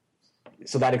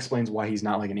so that explains why he's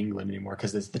not like in England anymore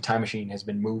because the time machine has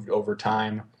been moved over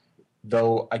time.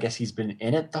 Though I guess he's been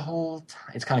in it the whole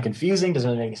time. It's kind of confusing. Doesn't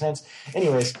really make any sense.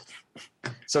 Anyways,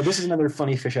 so this is another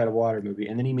funny fish out of water movie.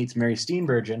 And then he meets Mary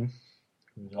Steenburgen,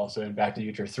 who's also in Back to the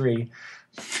Future 3.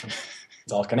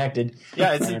 It's all connected.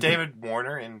 Yeah, isn't David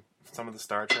Warner in some of the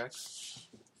Star Treks?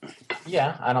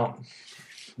 Yeah, I don't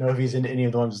know if he's in any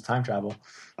of the ones with time travel.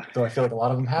 Though I feel like a lot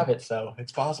of them have it, so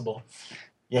it's possible.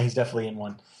 Yeah, he's definitely in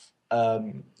one.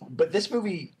 But this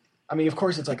movie... I mean, of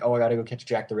course, it's like, oh, I got to go catch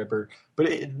Jack the Ripper. But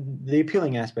the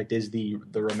appealing aspect is the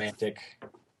romantic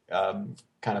kind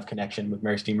of connection with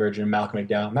Mary Steenburgen and Malcolm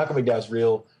McDowell. Malcolm McDowell's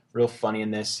real funny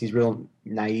in this. He's real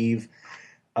naive.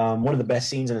 One of the best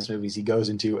scenes in this movie is he goes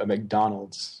into a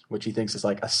McDonald's, which he thinks is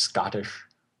like a Scottish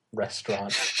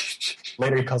restaurant.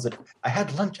 Later he calls it, I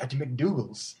had lunch at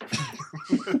McDougal's.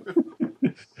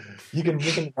 You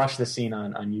can watch the scene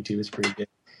on YouTube. It's pretty good.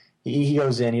 He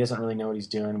goes in. He doesn't really know what he's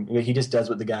doing. He just does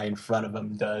what the guy in front of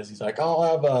him does. He's like, "Oh,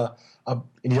 I'll have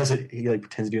and he does it. He like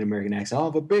pretends to do an American accent. I'll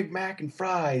have a Big Mac and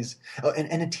fries,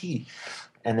 and a tea."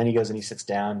 And then he goes and he sits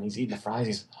down. And he's eating the fries.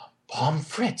 He's pommes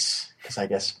frites, because I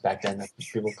guess back then that's what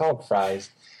people called fries.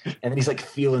 And then he's like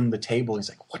feeling the table. He's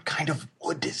like, "What kind of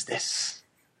wood is this?"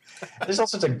 There's all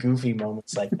sorts of goofy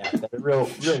moments like that are real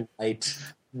light,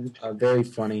 very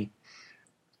funny,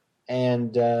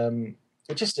 and.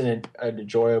 It's just an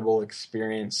enjoyable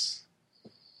experience.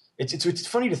 It's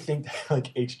funny to think that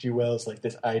like H.G. Wells, like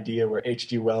this idea where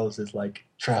H.G. Wells is like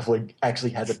traveling,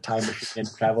 actually has a time machine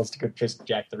and travels to go kiss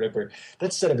Jack the Ripper.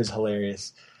 That setup is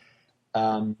hilarious.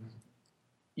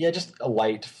 Just a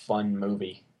light, fun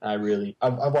movie. I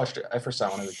watched it. I first saw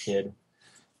it when I was a kid,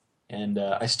 and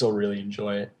I still really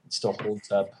enjoy it. It still holds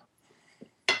up.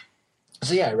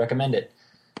 So yeah, I recommend it.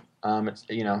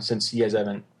 Since you guys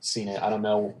haven't seen it, I don't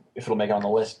know if it'll make it on the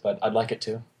list, but I'd like it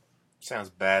to.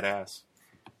 Sounds badass.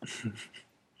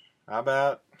 How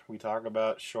about we talk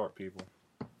about short people?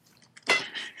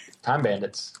 Time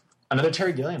Bandits. Another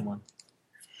Terry Gilliam one.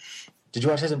 Did you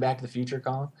watch his in Back to the Future,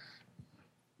 Colin?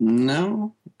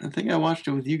 No. I think I watched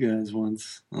it with you guys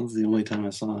once. That was the only time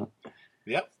I saw it.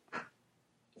 Yep.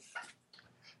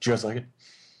 Did you guys like it?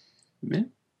 Yeah.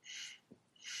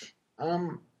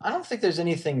 I don't think there's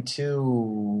anything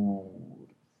too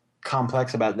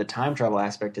complex about the time travel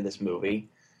aspect of this movie.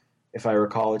 If I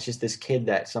recall, it's just this kid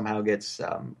that somehow gets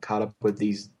caught up with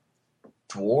these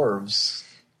dwarves.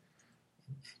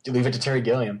 Leave it to Terry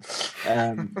Gilliam.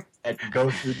 That go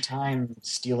through time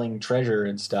stealing treasure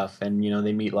and stuff. And,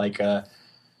 they meet like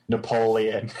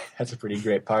Napoleon. That's a pretty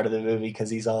great part of the movie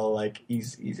because he's all like, he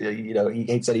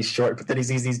hates that he's short, but then he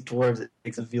sees these dwarves. It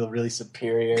makes him feel really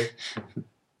superior.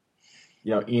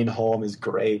 Ian Holm is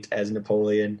great as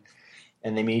Napoleon,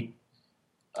 and they meet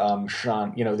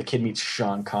Sean, the kid meets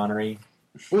Sean Connery.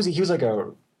 What was he? He was like I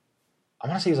want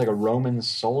to say he was like a Roman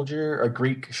soldier, a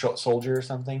Greek soldier or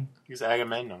something. He was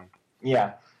Agamemnon.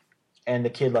 Yeah, and the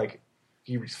kid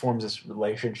he forms this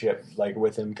relationship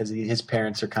with him because his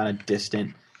parents are kind of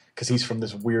distant because he's from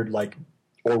this weird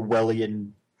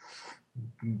Orwellian.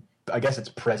 I guess it's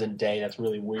present day. That's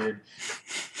really weird.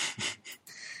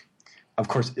 Of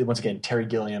course, once again, Terry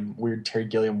Gilliam, weird Terry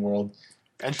Gilliam world.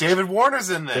 And David Warner's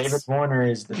in this. David Warner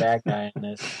is the bad guy in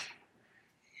this.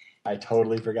 I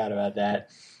totally forgot about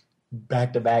that.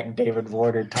 Back-to-back David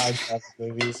Warner time travel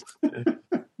movies.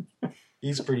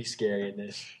 He's pretty scary in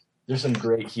this. There's some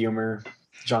great humor.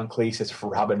 John Cleese is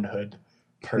Robin Hood.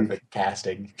 Perfect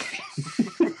casting.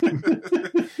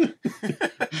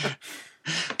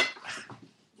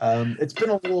 It's been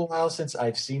a little while since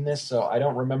I've seen this, so I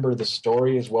don't remember the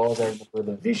story as well as I remember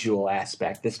the visual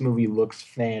aspect. This movie looks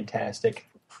fantastic.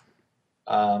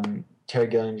 Terry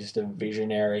Gilliam is just a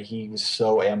visionary. He was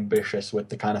so ambitious with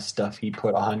the kind of stuff he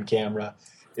put on camera.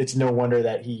 It's no wonder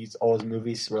that all his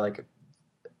movies were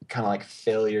kind of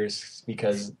failures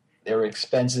because they were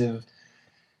expensive.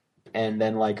 And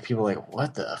then people were like,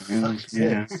 what the fuck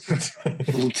is this? A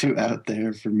little too out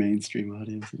there for mainstream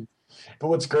audiences. But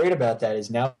what's great about that is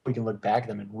now we can look back at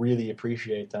them and really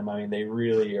appreciate them. I mean, they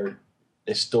really are.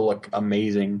 They still look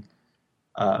amazing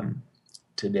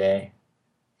today.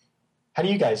 How do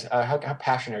you guys? How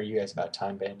passionate are you guys about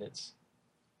Time Bandits?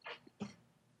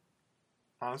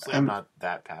 Honestly, I'm not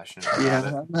that passionate. Yeah,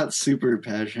 about it. I'm not super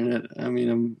passionate. I mean,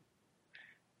 I'm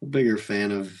a bigger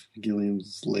fan of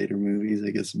Gilliam's later movies.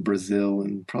 I guess Brazil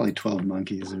and probably 12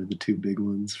 Monkeys are the two big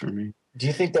ones for me. Do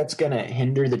you think that's going to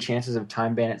hinder the chances of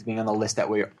Time Bandits being on the list that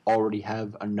we already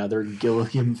have another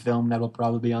Gilliam film that'll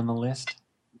probably be on the list?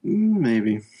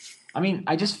 Maybe. I mean,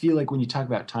 I just feel like when you talk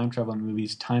about time travel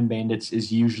movies, Time Bandits is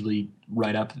usually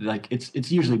right up. It's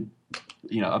usually,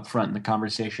 up front in the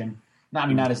conversation.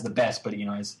 Not as the best, but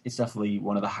it's definitely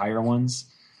one of the higher ones.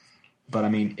 But I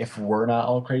mean, if we're not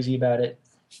all crazy about it,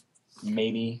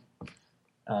 maybe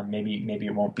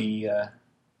it won't be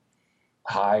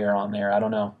higher on there. I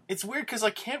don't know. It's weird because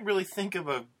I can't really think of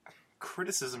a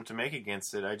criticism to make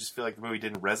against it. I just feel like the movie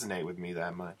didn't resonate with me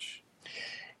that much.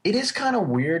 It is kind of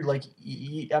weird.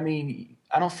 I mean,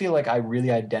 I don't feel like I really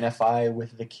identify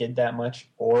with the kid that much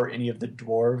or any of the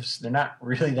dwarves. They're not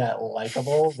really that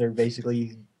likable. They're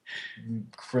basically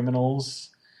criminals.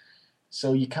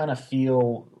 So you kind of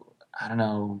feel, I don't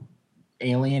know,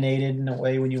 alienated in a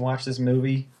way when you watch this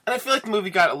movie. And I feel like the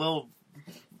movie got a little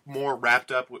more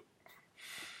wrapped up with...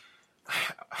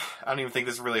 I don't even think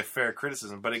this is really a fair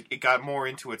criticism, but it got more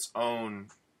into its own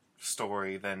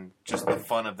story than just the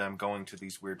fun of them going to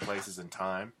these weird places in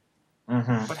time.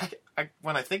 Mm-hmm. But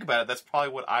when I think about it, that's probably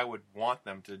what I would want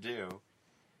them to do.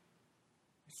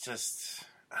 It's just...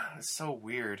 it's so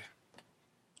weird.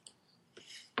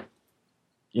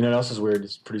 You know what else is weird?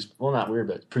 It's produced... Well, not weird,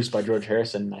 but produced by George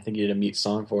Harrison. I think he did a Meat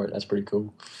song for it. That's pretty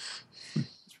cool.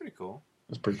 It's pretty cool.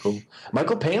 It's pretty cool.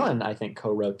 Michael Palin, I think,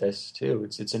 co-wrote this, too.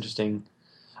 It's interesting.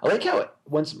 I like how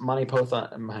once Monty Python,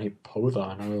 kind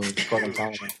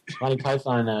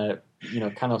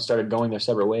of started going their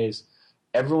separate ways,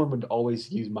 everyone would always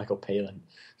use Michael Palin.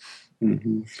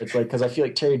 Mm-hmm. It's because I feel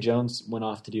like Terry Jones went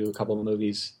off to do a couple of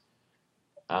movies,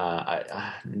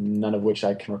 none of which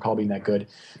I can recall being that good,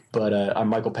 but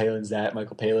Michael Palin's that.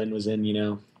 Michael Palin was in,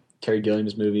 Terry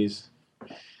Gilliam's movies.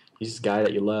 He's this guy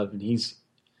that you love, and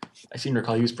I seem to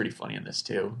recall he was pretty funny in this,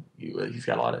 too. He's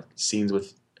got a lot of scenes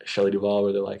with Shelley Duvall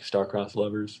where they're star-crossed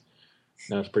lovers.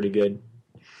 That was pretty good.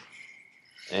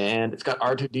 And it's got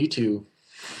R2-D2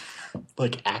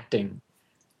 acting.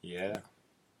 Yeah.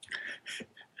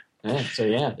 So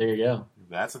there you go.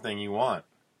 That's the thing you want.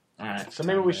 All right. So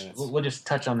maybe we'll just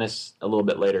touch on this a little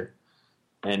bit later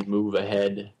and move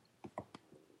ahead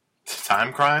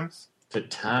Time Crimes? to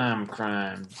Time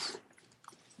Crimes,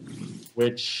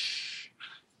 which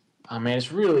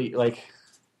it's really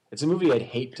it's a movie I'd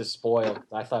hate to spoil.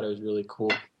 I thought it was really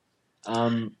cool.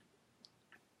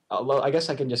 Although I guess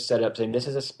I can just set it up saying this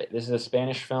is a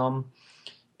Spanish film.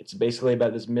 It's basically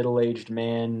about this middle-aged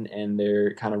man, and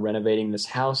they're kind of renovating this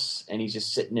house, and he's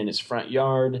just sitting in his front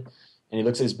yard, and he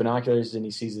looks at his binoculars, and he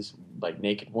sees this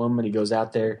naked woman. He goes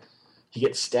out there. He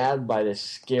gets stabbed by this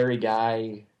scary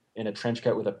guy in a trench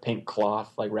coat with a pink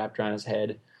cloth wrapped around his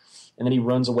head, and then he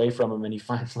runs away from him, and he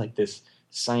finds this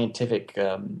scientific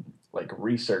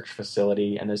research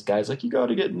facility, and this guy's you got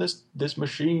to get in this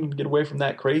machine, get away from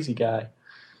that crazy guy.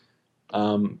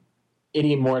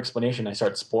 Any more explanation, I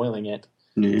start spoiling it.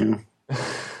 Yeah.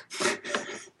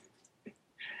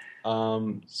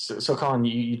 So Colin,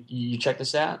 you check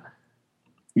this out?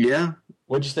 Yeah.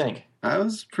 What'd you think? I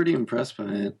was pretty impressed by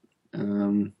it.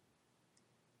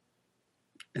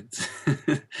 It's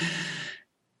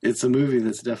it's a movie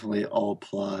that's definitely all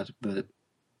plot, but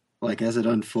like as it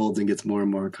unfolds and gets more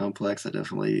and more complex, I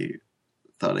definitely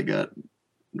thought it got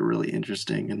really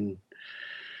interesting, and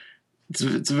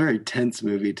it's a very tense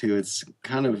movie too. It's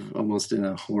kind of almost in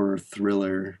a horror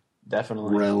thriller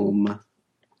Definitely. realm,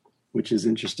 which is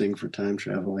interesting for time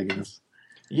travel, I guess.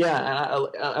 Yeah, and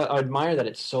I admire that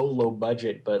it's so low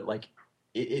budget, but like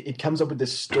it comes up with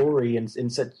this story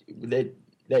and such that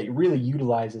really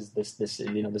utilizes this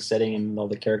the setting and all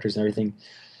the characters and everything.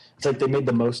 It's like they made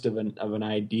the most of an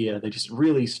idea. They're just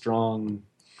really strong.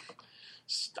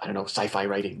 I don't know, sci-fi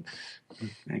writing.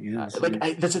 I guess.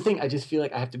 That's the thing. I just feel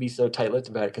like I have to be so tight-lipped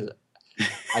about it because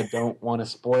I don't want to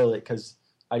spoil it. Because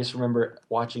I just remember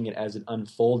watching it as it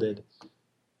unfolded,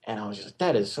 and I was just like,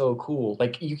 "That is so cool!"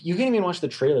 Like you can't even watch the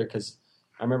trailer because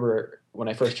I remember when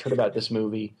I first heard about this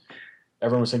movie,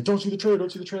 everyone was saying, "Don't see the trailer,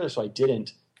 don't see the trailer." So I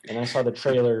didn't, and I saw the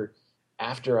trailer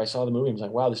after I saw the movie. I was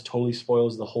like, "Wow, this totally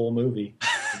spoils the whole movie."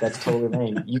 That's totally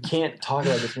lame. You can't talk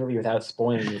about this movie without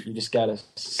spoiling it. You just gotta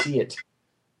see it.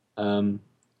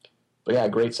 But yeah, a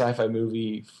great sci-fi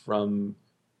movie from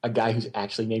a guy who's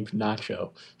actually named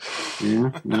Nacho. Yeah,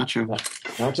 Nacho.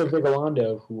 Nacho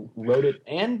Vigalondo, who wrote it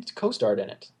and co-starred in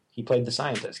it. He played the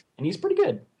scientist, and he's pretty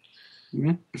good.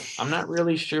 Yeah. I'm not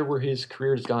really sure where his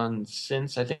career's gone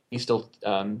since. I think he's still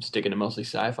sticking to mostly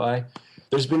sci-fi.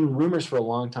 There's been rumors for a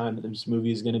long time that this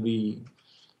movie is going to be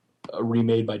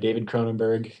remade by David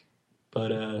Cronenberg,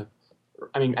 but I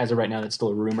mean, as of right now, that's still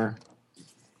a rumor.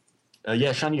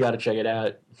 Yeah, Sean, you got to check it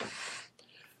out.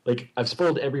 Like, I've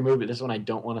spoiled every movie. This one I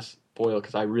don't want to spoil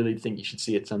because I really think you should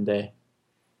see it someday.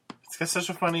 It's got such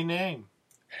a funny name.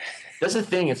 That's the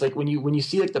thing. It's like when you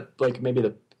see maybe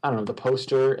the I don't know, the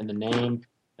poster and the name.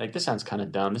 Like, this sounds kind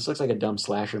of dumb. This looks like a dumb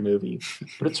slasher movie,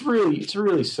 but it's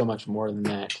really so much more than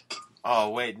that. Oh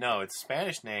wait, no, its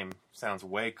Spanish name sounds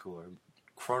way cooler.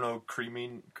 Chrono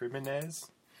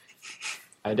Criminez.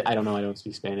 I don't know. I don't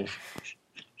speak Spanish.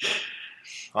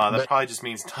 That probably just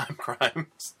means time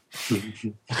crimes.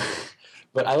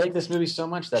 But I like this movie so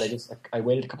much that I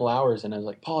waited a couple hours and I was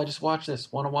like, Paul, I just watched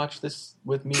this. Want to watch this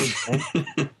with me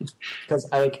again? Because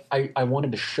I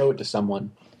wanted to show it to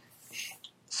someone,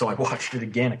 so I watched it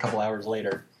again a couple hours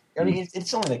later. I mean,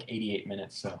 it's only like 88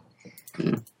 minutes, so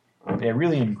yeah,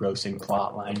 really engrossing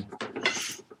plot line.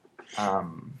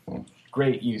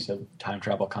 Great use of time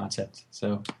travel concepts.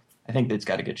 So I think it's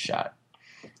got a good shot.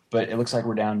 But it looks like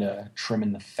we're down to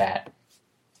trimming the fat.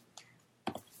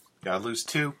 Gotta lose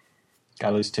 2.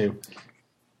 Gotta lose 2.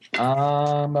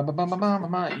 Let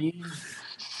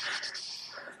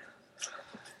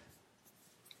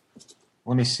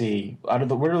me see. Out of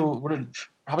the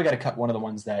probably got to cut one of the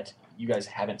ones that you guys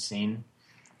haven't seen,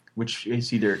 which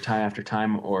is either Time After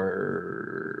Time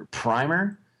or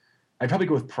Primer. I'd probably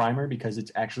go with Primer because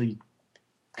it's actually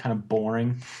kind of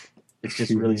boring. It's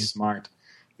just really smart.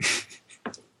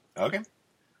 Okay.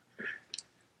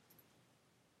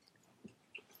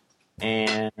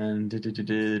 And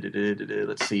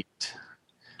let's see.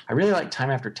 I really like Time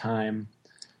After Time,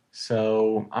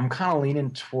 so I'm kind of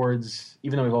leaning towards,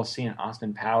 even though we've all seen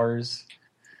Austin Powers.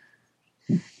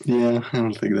 Yeah, I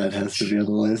don't think that has to be on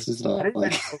the list. It's not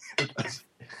like it's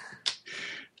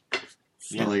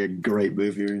not like a great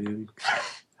movie or anything.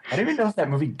 I don't even know if that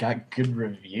movie got good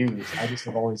reviews. I just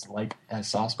have always liked a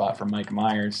soft spot for Mike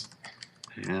Myers.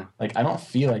 Yeah, like I don't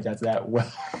feel like that's that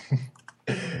well.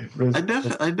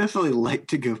 I definitely like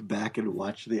to go back and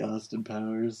watch the Austin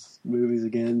Powers movies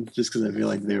again, just because I feel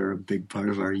like they were a big part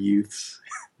of our youths.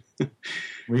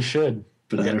 We should,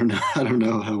 but I don't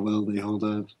know how well they hold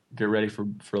up. Get ready for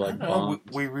like bombs.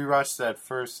 We rewatched that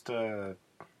first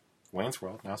Wayne's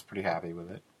World, and I was pretty happy with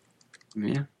it.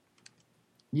 Yeah.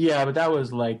 Yeah, but that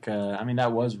was like,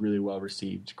 that was really well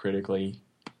received critically.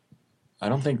 I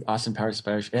don't think Austin Powers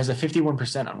Spanish. It has a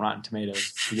 51% on Rotten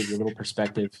Tomatoes to give you a little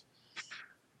perspective.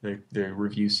 Their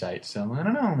review site. So I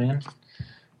don't know, man.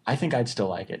 I think I'd still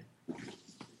like it.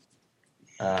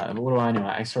 But what do I know?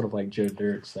 I sort of like Joe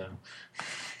Dirt, so.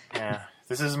 Yeah,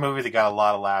 this is a movie that got a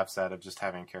lot of laughs out of just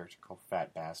having a character called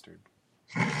Fat Bastard.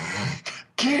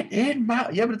 Get in my...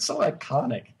 Yeah, but it's so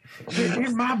iconic. Get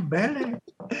in my belly.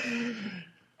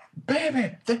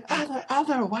 Baby, the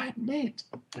other white meat.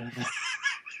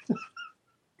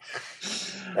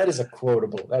 That is a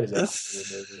quotable.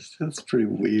 That's pretty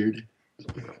weird.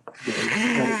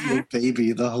 Your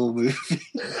baby the whole movie.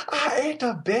 I ate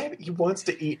a baby. He wants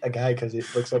to eat a guy because it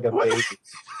looks like a baby.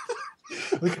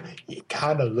 Look, he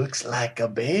kind of looks like a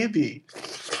baby.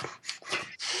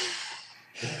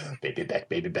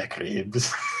 Baby back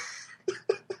ribs.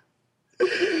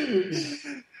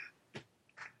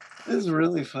 This is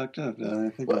really fucked up. Now I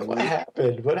think What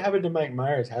happened? What happened to Mike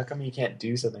Myers? How come he can't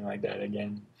do something like that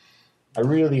again? I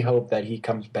really hope that he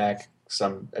comes back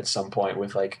at some point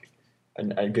with like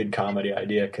a good comedy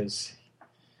idea, because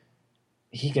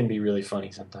he can be really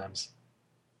funny sometimes.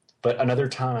 But another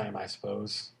time, I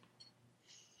suppose,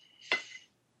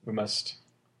 we must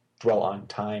dwell on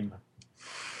time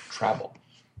travel.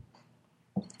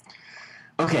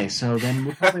 Okay, so then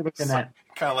we're probably looking at...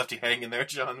 Kind of left you hanging there,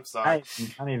 John. I'm sorry. I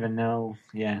don't even know.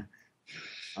 Yeah.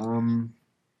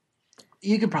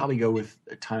 You could probably go with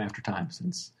Time After Time,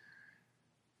 since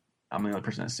I'm the only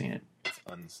person that's seen it. It's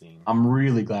unseen. I'm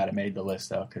really glad it made the list,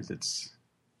 though, because it's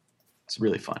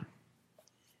really fun.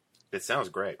 It sounds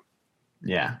great.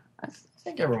 Yeah. I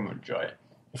think everyone would enjoy it.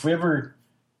 If we ever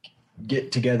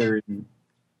get together and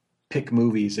pick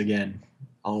movies again,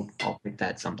 I'll pick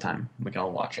that sometime. We can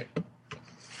all watch it.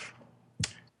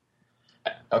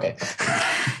 Okay.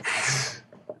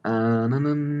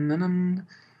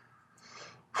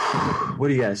 What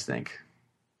do you guys think?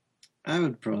 I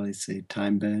would probably say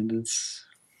Time Bandits.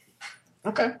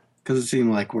 Okay. Because it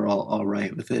seemed like we're all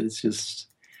right with it. It's just...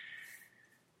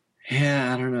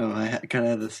 Yeah, I don't know. I kind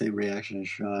of had the same reaction as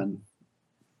Sean.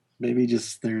 Maybe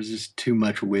there's just too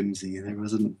much whimsy. There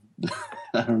wasn't...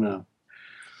 I don't know.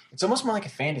 It's almost more like a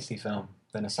fantasy film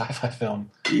than a sci-fi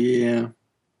film. Yeah.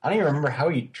 I don't even remember how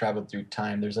he traveled through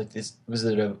time. There's like this...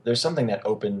 There's something that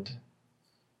opened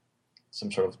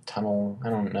some sort of tunnel. I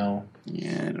don't know.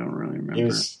 Yeah, I don't really remember.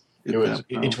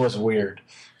 It was weird.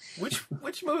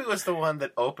 Which movie was the one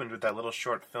that opened with that little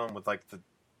short film with like the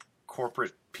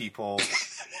corporate people?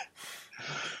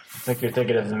 I think you're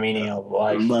thinking of The Meaning of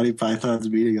Life. Monty Python's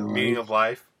Meaning of Life. Meaning of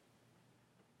Life.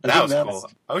 That was cool.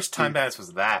 I wish Time Bandits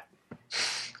was that.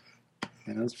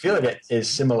 Yeah, I feel like it is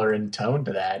similar in tone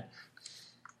to that.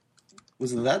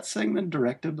 Was that segment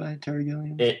directed by Terry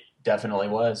Gilliam? It definitely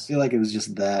I was. feel like it was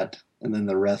just that, and then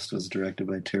the rest was directed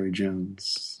by Terry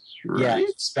Jones. Right?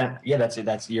 Yeah,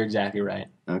 that's you're exactly right.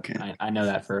 Okay. I know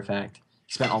that for a fact.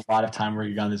 He spent a lot of time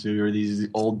working on this movie, where these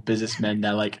old businessmen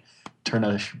that like turn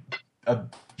a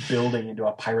building into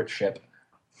a pirate ship.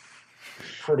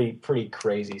 Pretty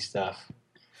crazy stuff.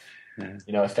 Yeah.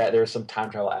 You know, if there was some time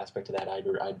travel aspect to that, I'd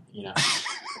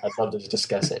love to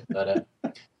discuss it, but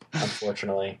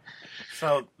unfortunately.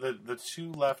 So the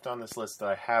two left on this list that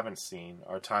I haven't seen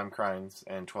are Time Crimes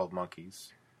and 12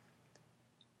 Monkeys.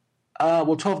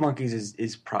 Well, 12 Monkeys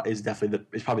is definitely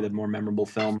probably the more memorable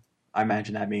film. I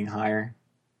imagine that being higher.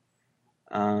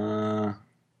 I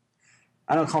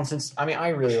don't know, Colin, I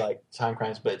really like Time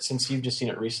Crimes, but since you've just seen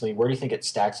it recently, where do you think it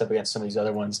stacks up against some of these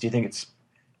other ones? Do you think it's,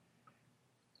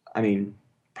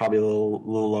 probably a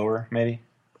little lower, maybe?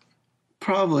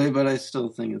 Probably, but I still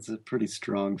think it's a pretty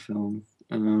strong film.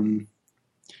 It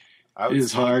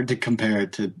is hard to compare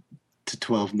it to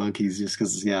 12 Monkeys just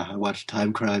because, I watched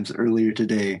Time Crimes earlier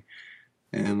today,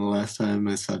 and the last time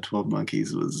I saw 12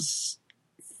 Monkeys was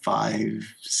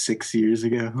 5-6 years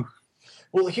ago.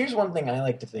 Well, here's one thing I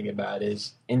like to think about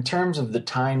is, in terms of the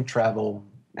time travel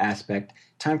aspect,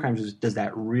 Time Crimes does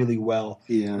that really well.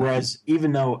 Yeah. Whereas,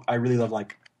 even though I really love,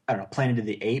 Planet of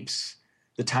the Apes,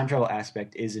 the time travel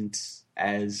aspect isn't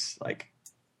as,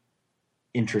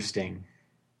 interesting,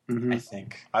 I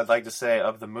think. I'd like to say,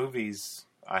 of the movies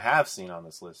I have seen on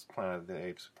this list, Planet of the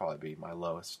Apes would probably be my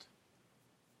lowest.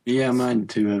 Yeah, mine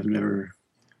too. I've never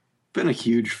been a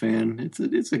huge fan. It's a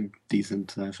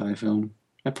decent sci-fi film.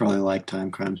 I probably like Time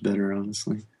Crimes better,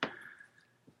 honestly.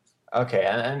 Okay,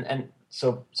 and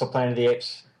so Planet of the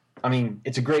Apes,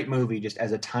 it's a great movie just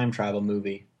as a time travel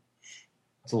movie.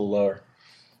 It's a little lower.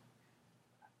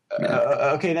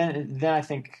 Okay, then I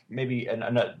think maybe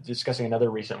discussing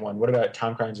another recent one. What about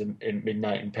Time Crimes in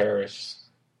Midnight in Paris?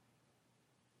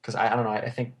 Because I don't know. I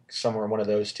think somewhere one of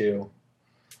those two,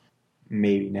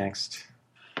 maybe next.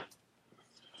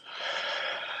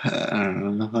 I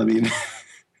don't know.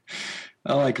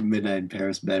 I like Midnight in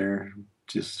Paris better.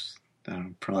 Just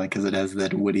probably because it has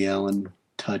that Woody Allen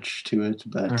touch to it.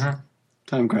 But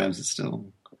Time Crimes is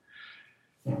still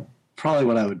probably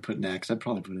what I would put next. I'd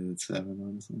probably put it at 7,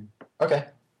 honestly. Okay,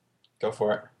 go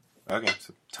for it. Okay,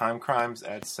 so Time Crimes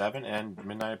at 7 and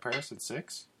Midnight in Paris at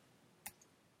 6.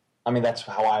 That's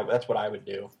what I would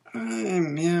do.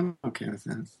 Yeah, I'm okay with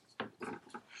that.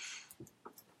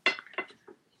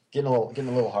 Getting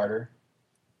a little harder.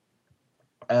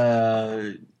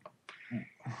 I'm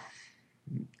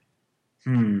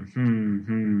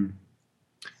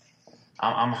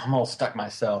all stuck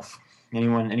myself.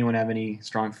 Anyone have any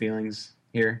strong feelings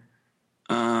here?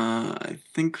 I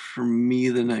think for me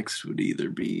the next would either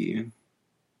be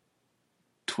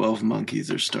 12 Monkeys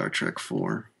or Star Trek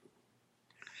 4.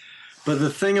 But the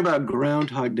thing about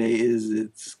Groundhog Day is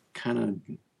it's kind of,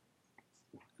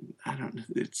 I don't know,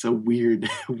 it's a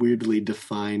weirdly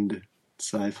defined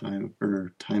sci-fi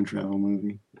or time travel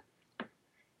movie.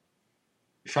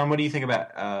 Sean, what do you think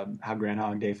about how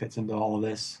Groundhog Day fits into all of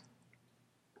this?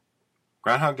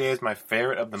 Groundhog Day is my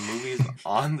favorite of the movies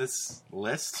on this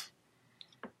list.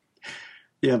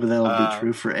 Yeah, but that'll be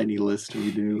true for any list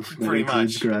we do. That Pretty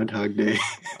includes much. Groundhog Day.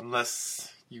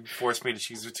 Unless you force me to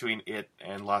choose between it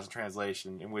and Lost in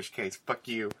Translation, in which case, fuck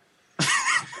you.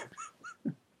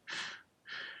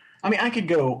 I mean, I could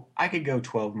go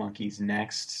 12 Monkeys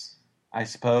next, I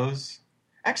suppose.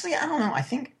 Actually, I don't know. I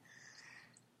think...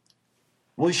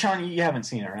 Well, Sean, you haven't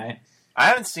seen it, right? I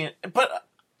haven't seen it, but,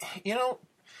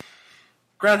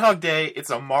 Groundhog Day,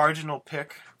 it's a marginal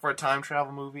pick for a time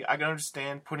travel movie. I can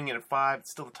understand putting it at 5.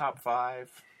 It's still the top 5.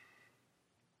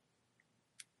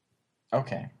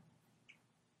 Okay.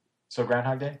 So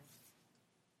Groundhog Day?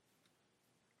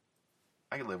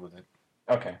 I can live with it.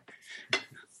 Okay.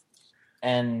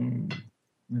 And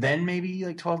then maybe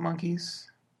like 12 Monkeys?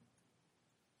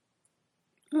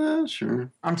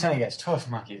 Sure. I'm telling you guys, 12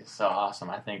 Monkeys is so awesome,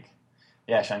 I think.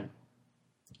 Yeah, Sean.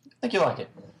 I think you'll like it.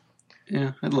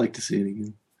 Yeah, I'd like to see it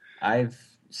again. I've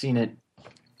seen it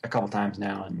a couple times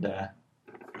now, and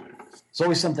it's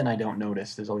always something I don't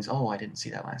notice. There's always, I didn't see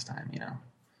that last time,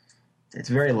 It's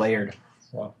very layered,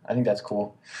 so I think that's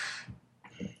cool.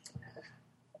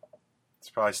 It's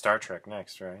probably Star Trek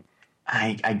next, right?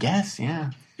 I guess,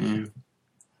 yeah. Mm.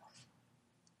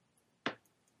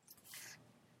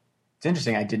 It's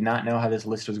interesting. I did not know how this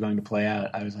list was going to play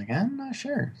out. I was like, I'm not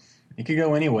sure. It could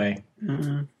go anyway.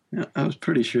 Yeah, I was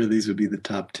pretty sure these would be the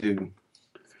top 2.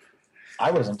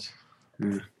 I wasn't.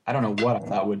 Mm. I don't know what I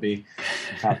thought would be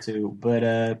top 2, but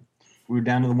we were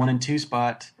down to the 1 and 2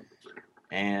 spot,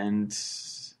 and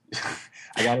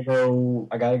I gotta go.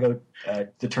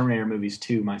 The Terminator movies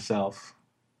 2 myself.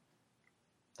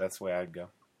 That's the way I'd go.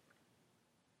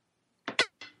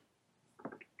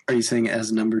 Are you saying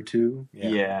as number 2?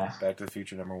 Yeah. Back to the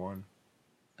Future number 1.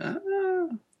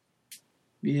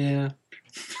 Yeah.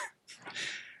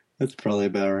 That's probably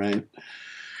about right.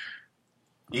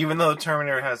 Even though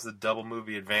Terminator has the double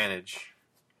movie advantage,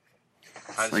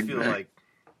 I just feel like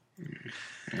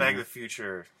Back to the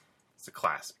Future is a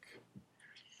classic.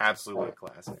 Absolutely a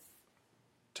classic.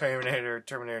 Terminator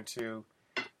 2,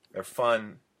 they're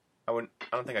fun. I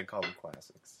don't think I'd call them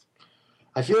classics.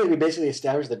 I feel like we basically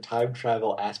established the time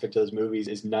travel aspect of those movies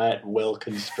is not well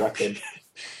constructed.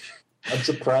 I'm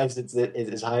surprised it's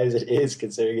as high as it is,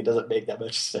 considering it doesn't make that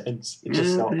much sense. It's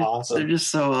just so awesome. They're just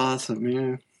so awesome,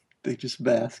 yeah. They just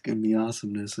bask in the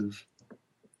awesomeness of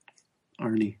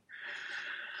Arnie.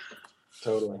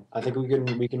 Totally. I think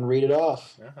we can read it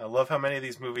off. Yeah, I love how many of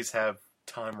these movies have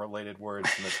time-related words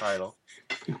in the title.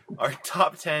 Our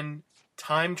top 10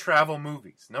 time travel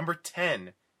movies. Number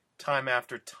 10, Time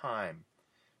After Time.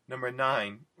 Number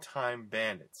 9, Time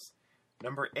Bandits.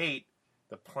 Number 8,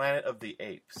 The Planet of the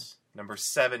Apes. Number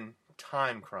 7,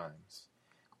 Time Crimes.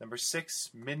 Number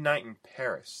 6, Midnight in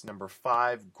Paris. Number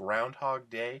 5, Groundhog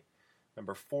Day.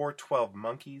 Number 4, 12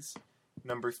 Monkeys.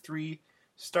 Number 3,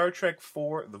 Star Trek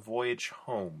IV, The Voyage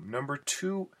Home. Number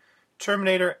 2,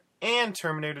 Terminator and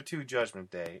Terminator 2,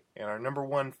 Judgment Day. And our number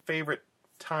 1 favorite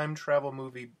time travel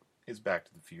movie is Back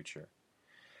to the Future.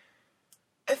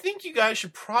 I think you guys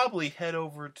should probably head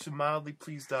over to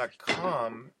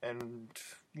mildlypleased.com and,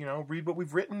 read what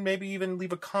we've written. Maybe even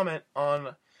leave a comment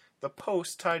on the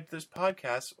post tied to this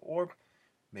podcast. Or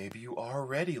maybe you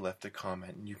already left a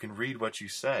comment and you can read what you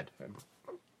said.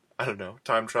 I don't know.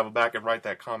 Time travel back and write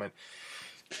that comment.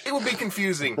 It would be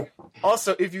confusing.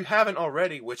 Also, if you haven't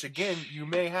already, which again, you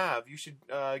may have, you should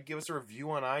give us a review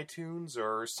on iTunes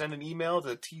or send an email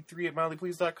to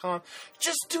t3@mildlypleased.com.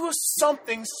 Just do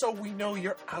something so we know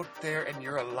you're out there and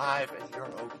you're alive and you're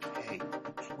okay.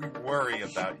 We worry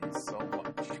about you so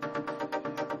much.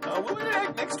 We'll be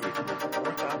back next week.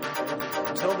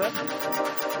 Until then.